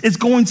us is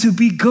going to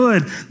be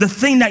good. The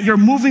thing that you're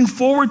moving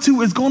forward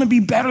to is going to be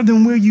better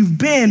than where you've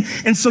been.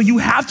 And so you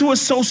have to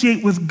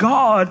associate with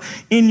God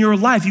in your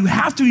life. You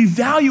have to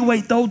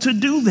evaluate, though, to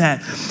do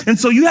that. And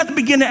so you have to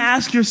begin to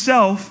ask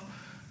yourself,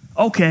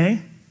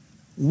 okay,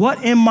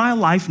 what in my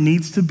life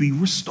needs to be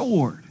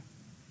restored?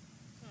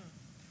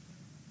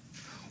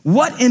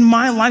 What in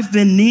my life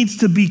then needs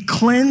to be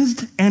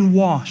cleansed and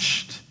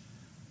washed?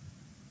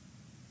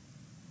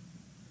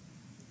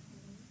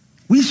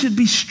 We should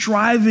be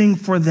striving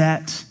for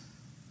that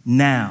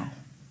now.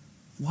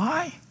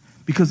 Why?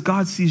 Because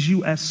God sees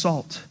you as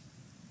salt.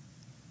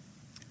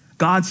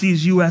 God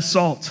sees you as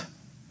salt.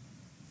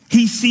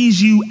 He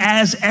sees you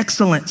as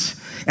excellent.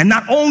 And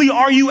not only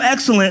are you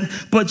excellent,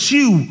 but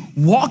you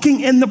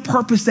walking in the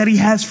purpose that he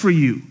has for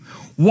you,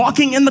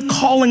 walking in the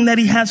calling that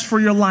he has for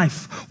your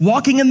life,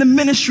 walking in the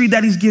ministry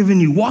that he's given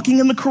you, walking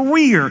in the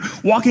career,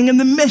 walking in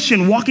the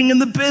mission, walking in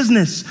the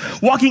business,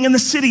 walking in the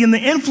city and the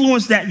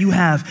influence that you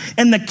have.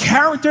 And the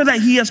character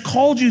that he has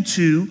called you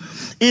to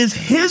is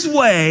his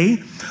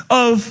way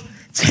of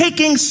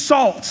taking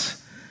salt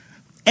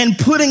and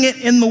putting it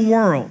in the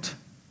world.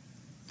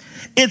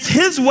 It's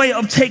his way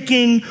of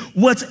taking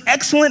what's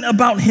excellent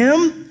about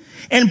him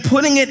and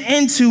putting it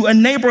into a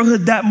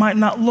neighborhood that might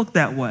not look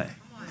that way.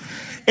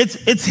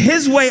 It's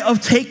his way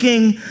of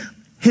taking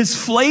his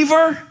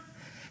flavor,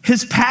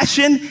 his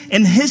passion,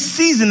 and his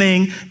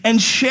seasoning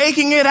and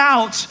shaking it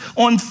out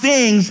on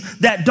things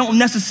that don't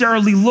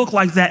necessarily look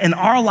like that in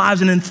our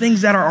lives and in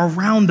things that are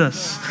around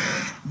us.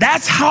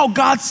 That's how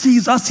God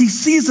sees us. He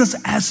sees us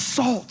as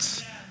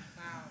salt.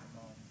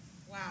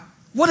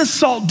 What does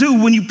salt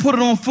do when you put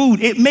it on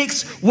food? It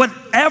makes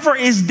whatever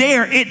is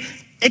there, it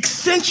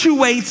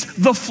accentuates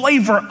the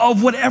flavor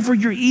of whatever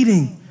you're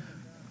eating.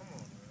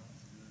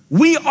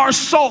 We are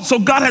salt, so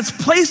God has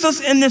placed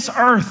us in this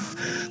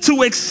earth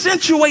to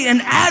accentuate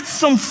and add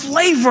some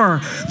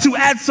flavor, to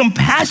add some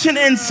passion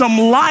and some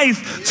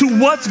life to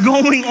what's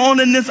going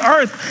on in this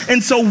earth.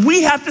 And so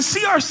we have to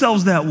see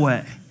ourselves that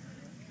way.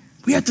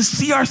 We have to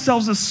see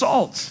ourselves as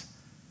salt.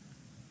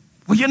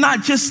 Well, you're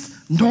not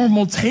just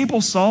normal table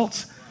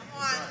salt.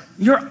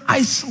 You're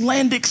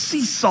Icelandic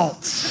sea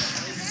salt.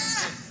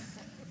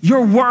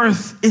 Your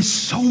worth is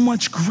so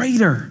much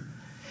greater.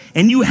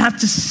 And you have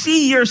to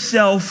see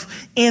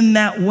yourself in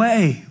that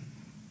way.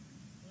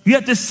 You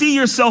have to see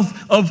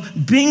yourself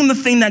of being the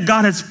thing that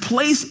God has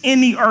placed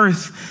in the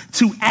earth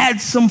to add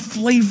some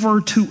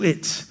flavor to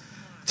it,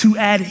 to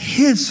add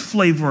his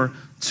flavor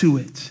to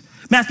it.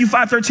 Matthew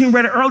 5:13,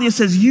 read it earlier,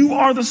 says, you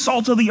are the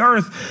salt of the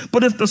earth,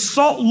 but if the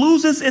salt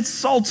loses its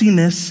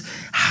saltiness,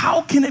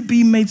 how can it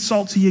be made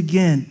salty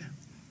again?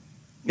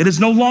 It is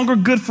no longer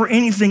good for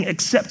anything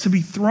except to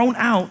be thrown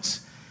out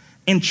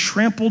and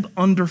trampled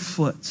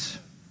underfoot.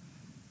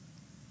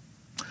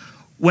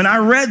 When I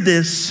read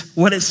this,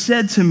 what it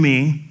said to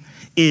me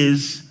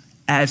is,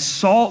 as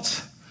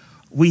salt,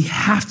 we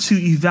have to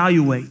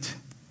evaluate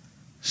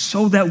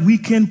so that we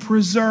can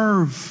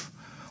preserve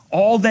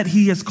all that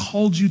he has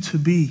called you to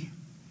be.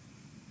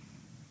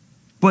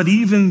 But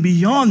even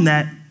beyond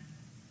that,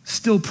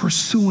 still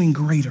pursuing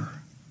greater.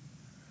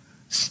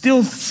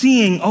 Still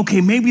seeing,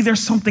 okay, maybe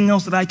there's something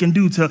else that I can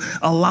do to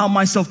allow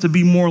myself to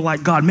be more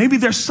like God. Maybe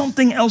there's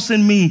something else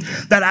in me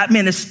that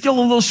it's still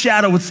a little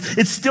shadow.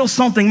 It's still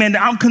something, man,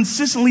 that I'm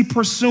consistently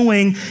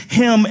pursuing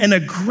him in a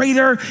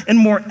greater and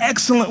more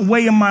excellent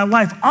way in my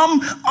life.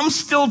 I'm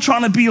still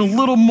trying to be a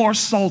little more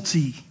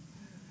salty.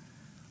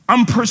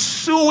 I'm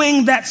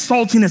pursuing that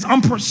saltiness.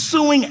 I'm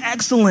pursuing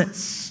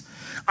excellence.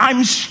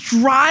 I'm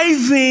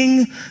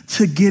striving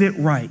to get it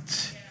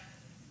right.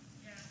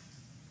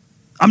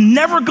 I'm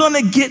never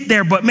gonna get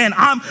there, but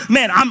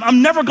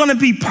I'm never gonna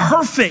be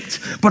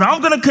perfect, but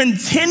I'm gonna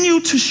continue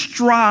to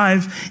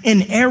strive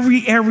in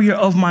every area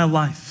of my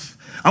life.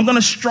 I'm gonna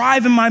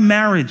strive in my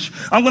marriage.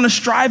 I'm gonna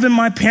strive in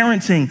my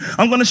parenting.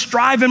 I'm gonna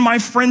strive in my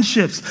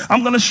friendships.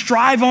 I'm gonna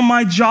strive on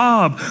my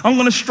job. I'm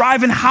gonna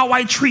strive in how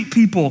I treat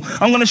people.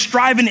 I'm gonna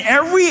strive in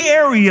every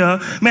area.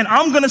 Man,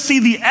 I'm gonna see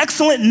the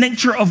excellent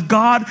nature of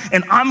God,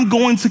 and I'm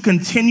going to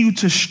continue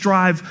to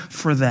strive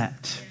for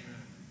that.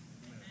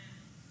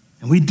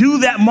 And we do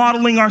that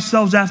modeling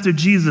ourselves after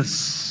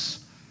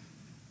Jesus.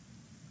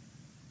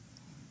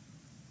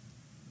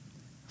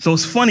 So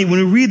it's funny, when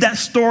we read that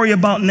story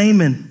about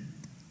Naaman,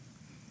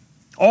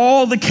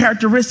 all the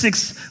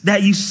characteristics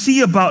that you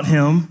see about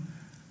him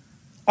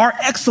are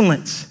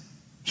excellent.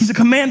 He's a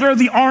commander of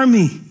the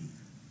army.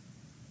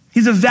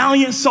 He's a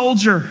valiant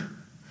soldier.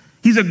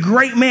 He's a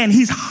great man.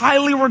 He's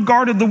highly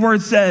regarded, the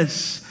word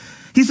says.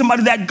 He's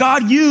somebody that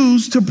God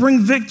used to bring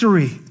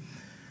victory.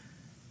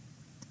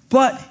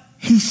 But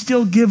he's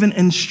still given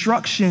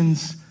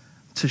instructions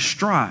to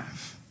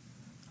strive.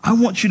 I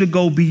want you to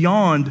go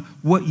beyond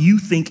what you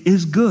think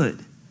is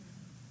good.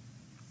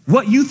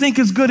 What you think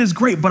is good is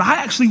great, but I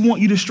actually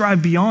want you to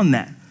strive beyond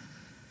that.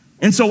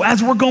 And so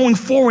as we're going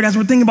forward, as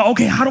we're thinking about,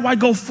 okay, how do I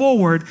go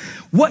forward?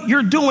 What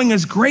you're doing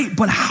is great,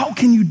 but how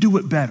can you do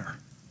it better?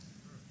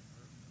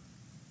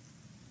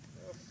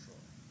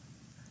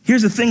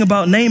 Here's the thing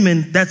about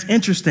Naaman that's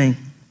interesting.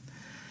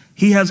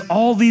 He has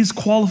all these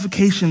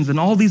qualifications and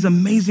all these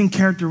amazing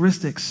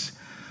characteristics.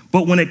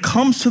 But when it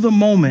comes to the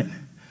moment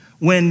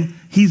when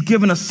he's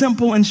given a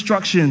simple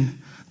instruction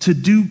to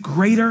do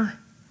greater,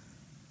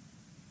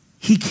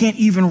 he can't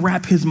even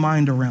wrap his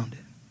mind around it.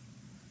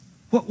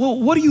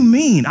 What do you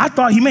mean? I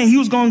thought he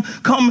was going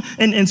to come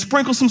and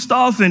sprinkle some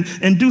stuff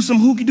and do some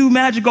hooky-doo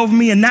magic over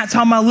me, and that's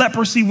how my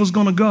leprosy was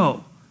going to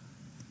go.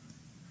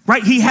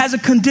 Right? He has a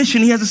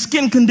condition. He has a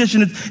skin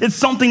condition. It's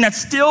something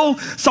that's still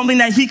something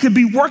that he could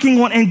be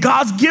working on, and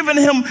God's given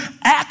him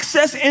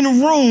access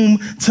and room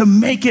to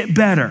make it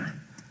better.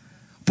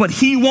 But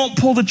he won't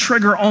pull the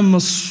trigger on the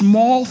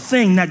small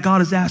thing that God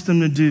has asked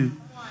him to do.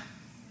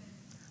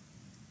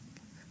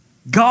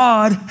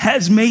 God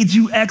has made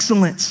you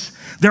excellent.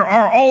 There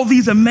are all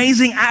these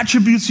amazing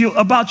attributes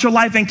about your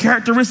life and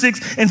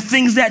characteristics and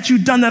things that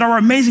you've done that are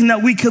amazing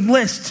that we could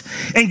list.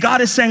 And God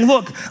is saying,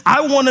 look,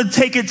 I want to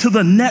take it to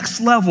the next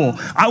level.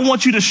 I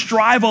want you to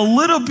strive a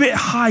little bit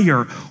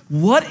higher.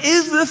 What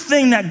is the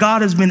thing that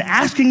God has been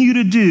asking you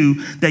to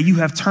do that you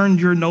have turned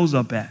your nose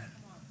up at?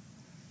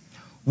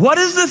 What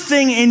is the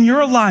thing in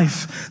your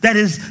life that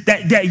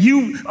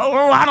you,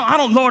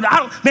 Lord,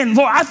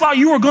 I thought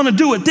you were going to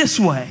do it this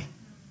way.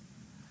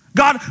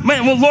 God,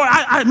 man, well, Lord,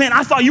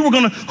 I thought you were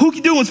going to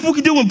hooky-doo and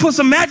spooky-doo and put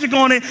some magic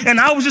on it, and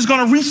I was just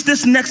going to reach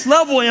this next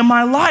level in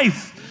my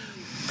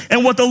life.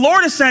 And what the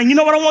Lord is saying, you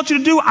know what I want you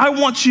to do? I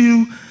want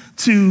you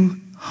to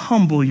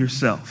humble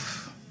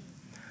yourself.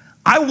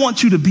 I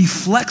want you to be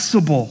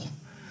flexible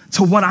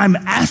to what I'm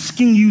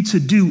asking you to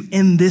do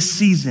in this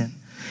season.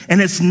 And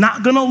it's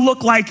not going to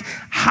look like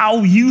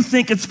how you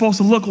think it's supposed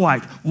to look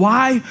like.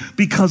 Why?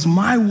 Because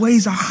my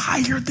ways are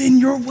higher than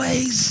your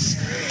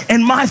ways.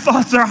 And my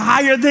thoughts are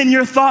higher than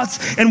your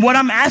thoughts. And what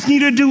I'm asking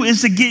you to do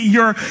is to get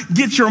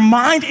your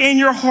mind and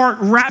your heart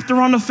wrapped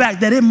around the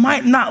fact that it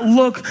might not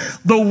look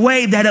the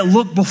way that it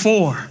looked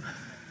before.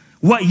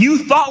 What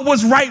you thought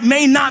was right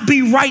may not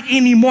be right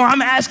anymore.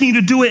 I'm asking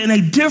you to do it in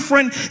a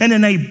different and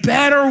in a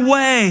better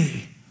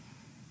way,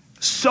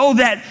 so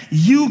that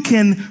you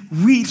can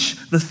reach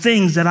the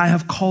things that I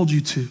have called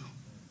you to.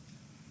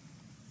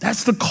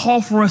 That's the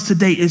call for us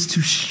today, is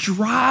to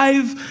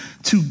strive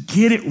to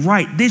get it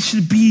right. This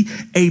should be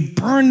a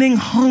burning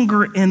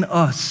hunger in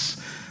us.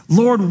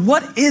 Lord,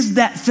 what is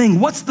that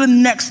thing? What's the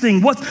next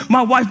thing? What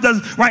my wife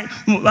does, right?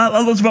 I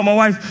love this about my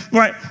wife,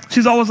 right?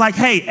 She's always like,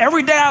 hey,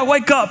 every day I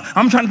wake up,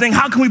 I'm trying to think,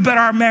 how can we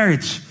better our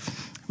marriage?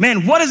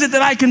 Man, what is it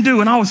that I can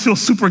do? And I always feel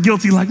super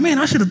guilty, like, man,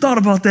 I should have thought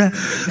about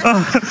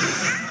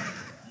that.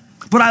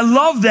 But I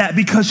love that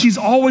because she's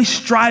always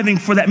striving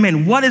for that.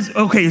 Man, is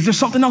there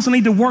something else I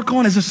need to work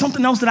on? Is there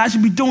something else that I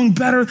should be doing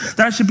better,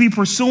 that I should be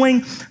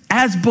pursuing?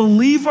 As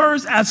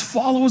believers, as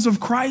followers of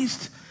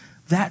Christ,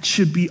 that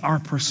should be our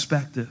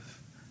perspective,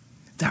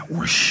 that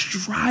we're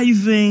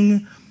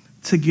striving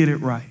to get it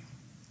right.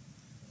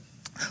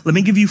 Let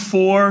me give you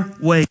 4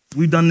 ways.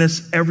 We've done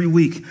this every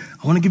week.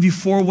 I want to give you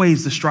 4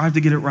 ways to strive to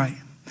get it right.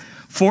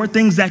 4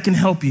 things that can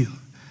help you.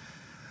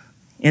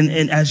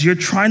 And as you're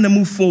trying to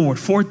move forward,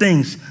 4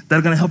 things that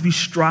are going to help you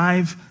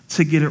strive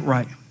to get it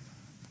right.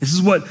 This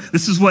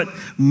is what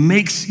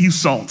makes you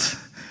salt.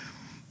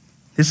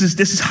 This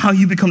is how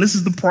you become. This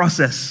is the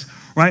process,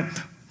 right?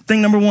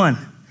 Thing number 1,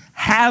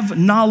 have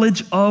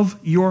knowledge of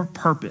your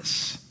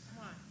purpose.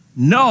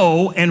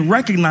 Know and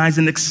recognize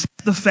and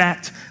accept the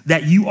fact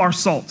that you are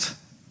salt.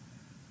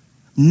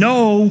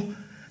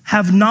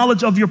 Have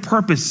knowledge of your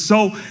purpose.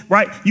 So,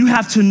 right, you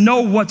have to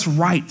know what's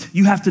right.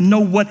 You have to know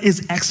what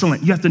is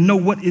excellent. You have to know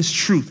what is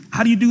truth.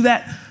 How do you do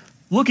that?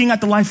 Looking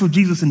at the life of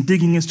Jesus and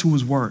digging into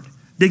his word.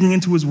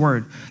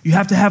 You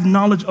have to have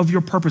knowledge of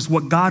your purpose,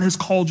 what God has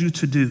called you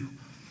to do.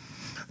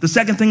 The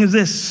second thing is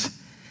this: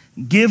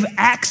 give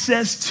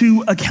access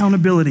to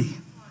accountability.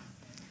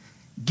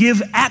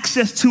 Give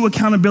access to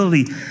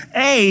accountability.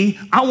 I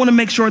want to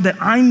make sure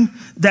that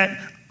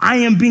I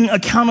am being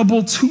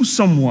accountable to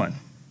someone.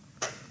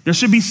 There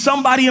should be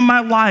somebody in my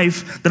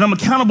life that I'm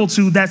accountable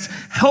to that's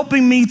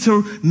helping me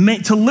to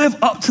live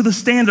up to the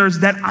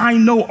standards that I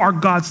know are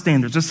God's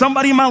standards. There's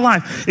somebody in my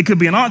life. It could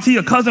be an auntie,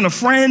 a cousin, a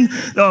friend,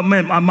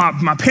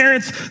 my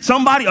parents,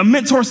 somebody, a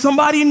mentor,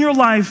 somebody in your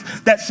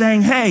life that's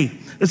saying, hey,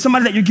 it's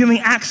somebody that you're giving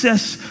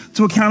access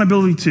to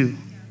accountability to.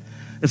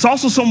 It's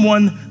also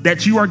someone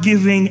that you are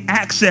giving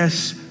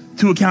access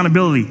to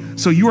accountability.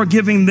 So you are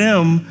giving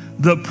them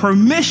the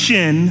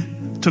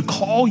permission to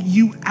call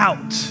you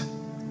out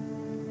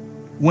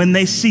when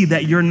they see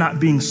that you're not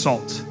being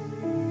salt.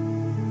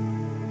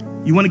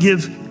 You want to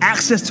give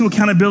access to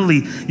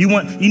accountability. You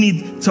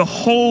need to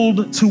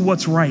hold to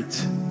what's right.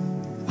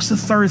 What's the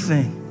third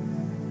thing?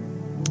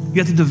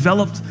 You have to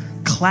develop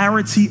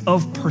clarity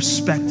of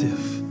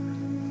perspective.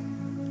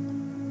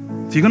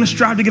 If you're going to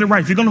strive to get it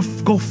right, if you're going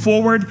to go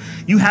forward,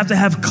 you have to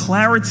have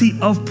clarity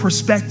of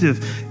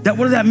perspective. What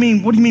does that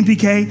mean? What do you mean,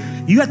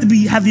 PK? You have to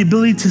have the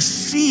ability to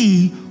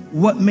see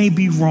what may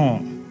be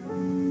wrong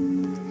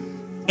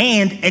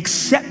and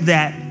accept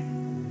that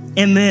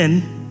and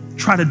then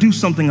try to do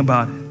something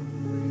about it.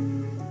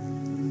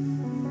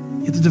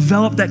 You have to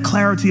develop that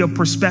clarity of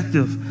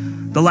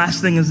perspective. The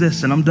last thing is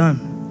this, and I'm done.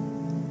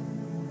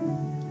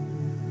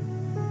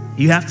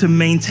 You have to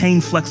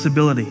maintain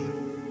flexibility.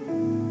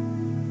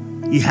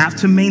 You have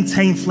to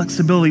maintain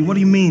flexibility. What do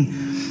you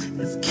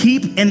mean?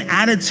 Keep an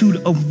attitude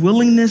of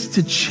willingness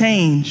to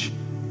change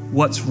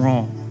what's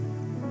wrong.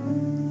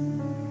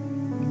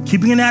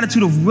 Keeping an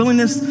attitude of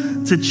willingness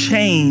to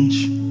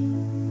change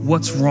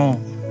what's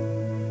wrong.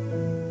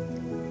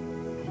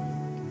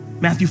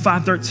 Matthew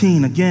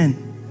 5:13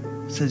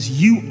 again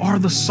says, you are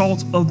the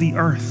salt of the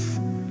earth.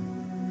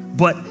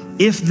 But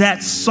if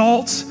that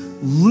salt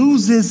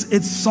loses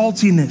its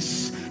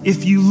saltiness,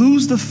 if you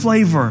lose the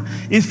flavor,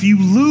 if you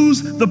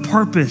lose the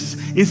purpose,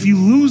 if you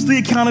lose the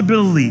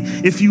accountability,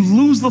 if you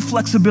lose the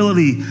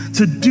flexibility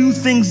to do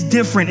things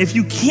different, if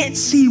you can't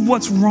see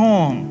what's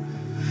wrong,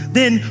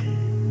 then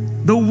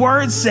the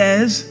word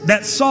says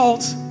that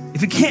salt,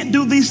 if it can't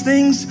do these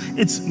things,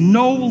 it's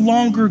no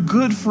longer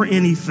good for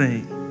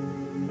anything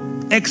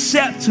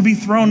except to be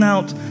thrown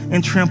out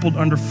and trampled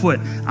underfoot.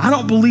 I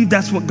don't believe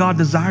that's what God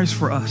desires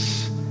for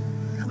us.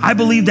 I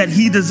believe that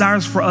he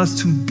desires for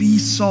us to be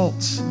salt.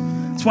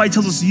 That's why he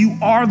tells us you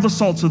are the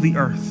salt of the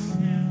earth.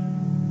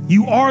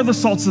 You are the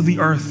salt of the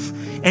earth,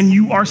 and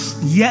you are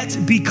yet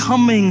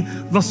becoming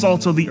the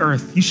salt of the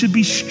earth. You should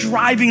be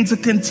striving to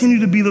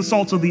continue to be the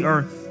salt of the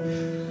earth.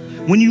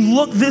 When you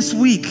look this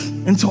week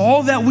into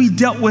all that we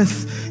dealt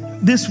with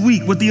this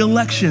week with the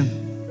election,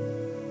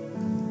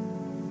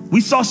 we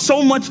saw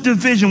so much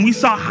division. We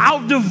saw how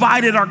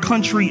divided our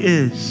country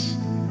is.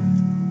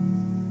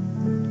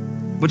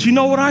 But you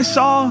know what I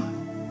saw?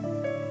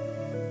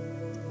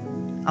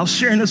 I was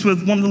sharing this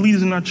with one of the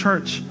leaders in our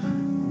church,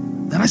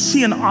 that I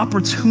see an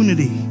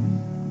opportunity.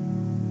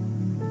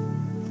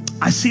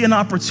 I see an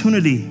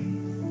opportunity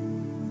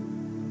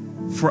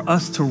for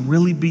us to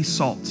really be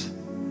salt.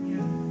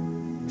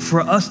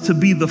 For us to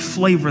be the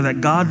flavor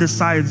that God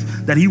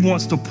decides that he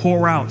wants to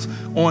pour out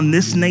on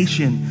this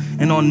nation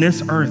and on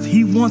this earth.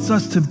 He wants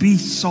us to be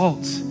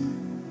salt,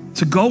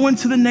 to go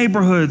into the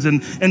neighborhoods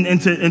and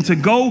to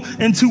go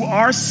into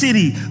our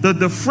city,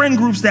 the friend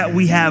groups that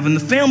we have and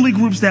the family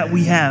groups that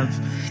we have,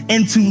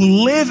 and to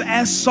live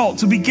as salt,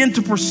 to begin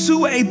to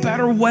pursue a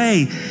better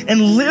way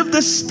and live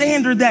the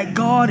standard that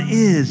God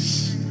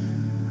is.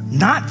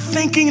 Not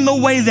thinking the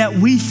way that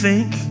we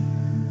think,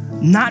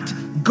 not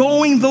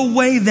going the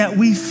way that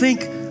we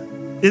think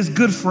is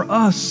good for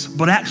us,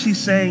 but actually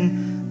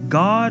saying,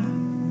 God,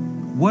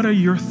 what are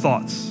your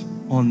thoughts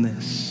on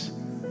this?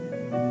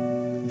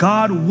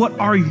 God, what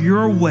are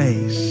your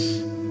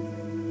ways?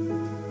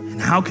 And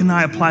how can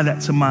I apply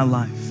that to my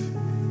life?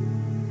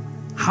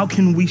 How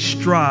can we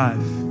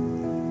strive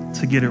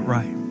to get it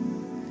right?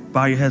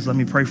 Bow your heads, let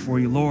me pray for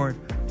you, Lord.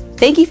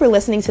 Thank you for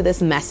listening to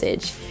this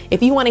message.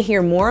 If you want to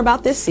hear more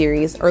about this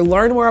series or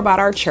learn more about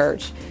our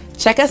church,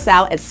 check us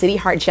out at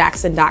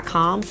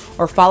cityheartjackson.com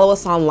or follow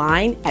us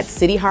online at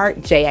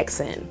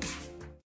cityheartjxn.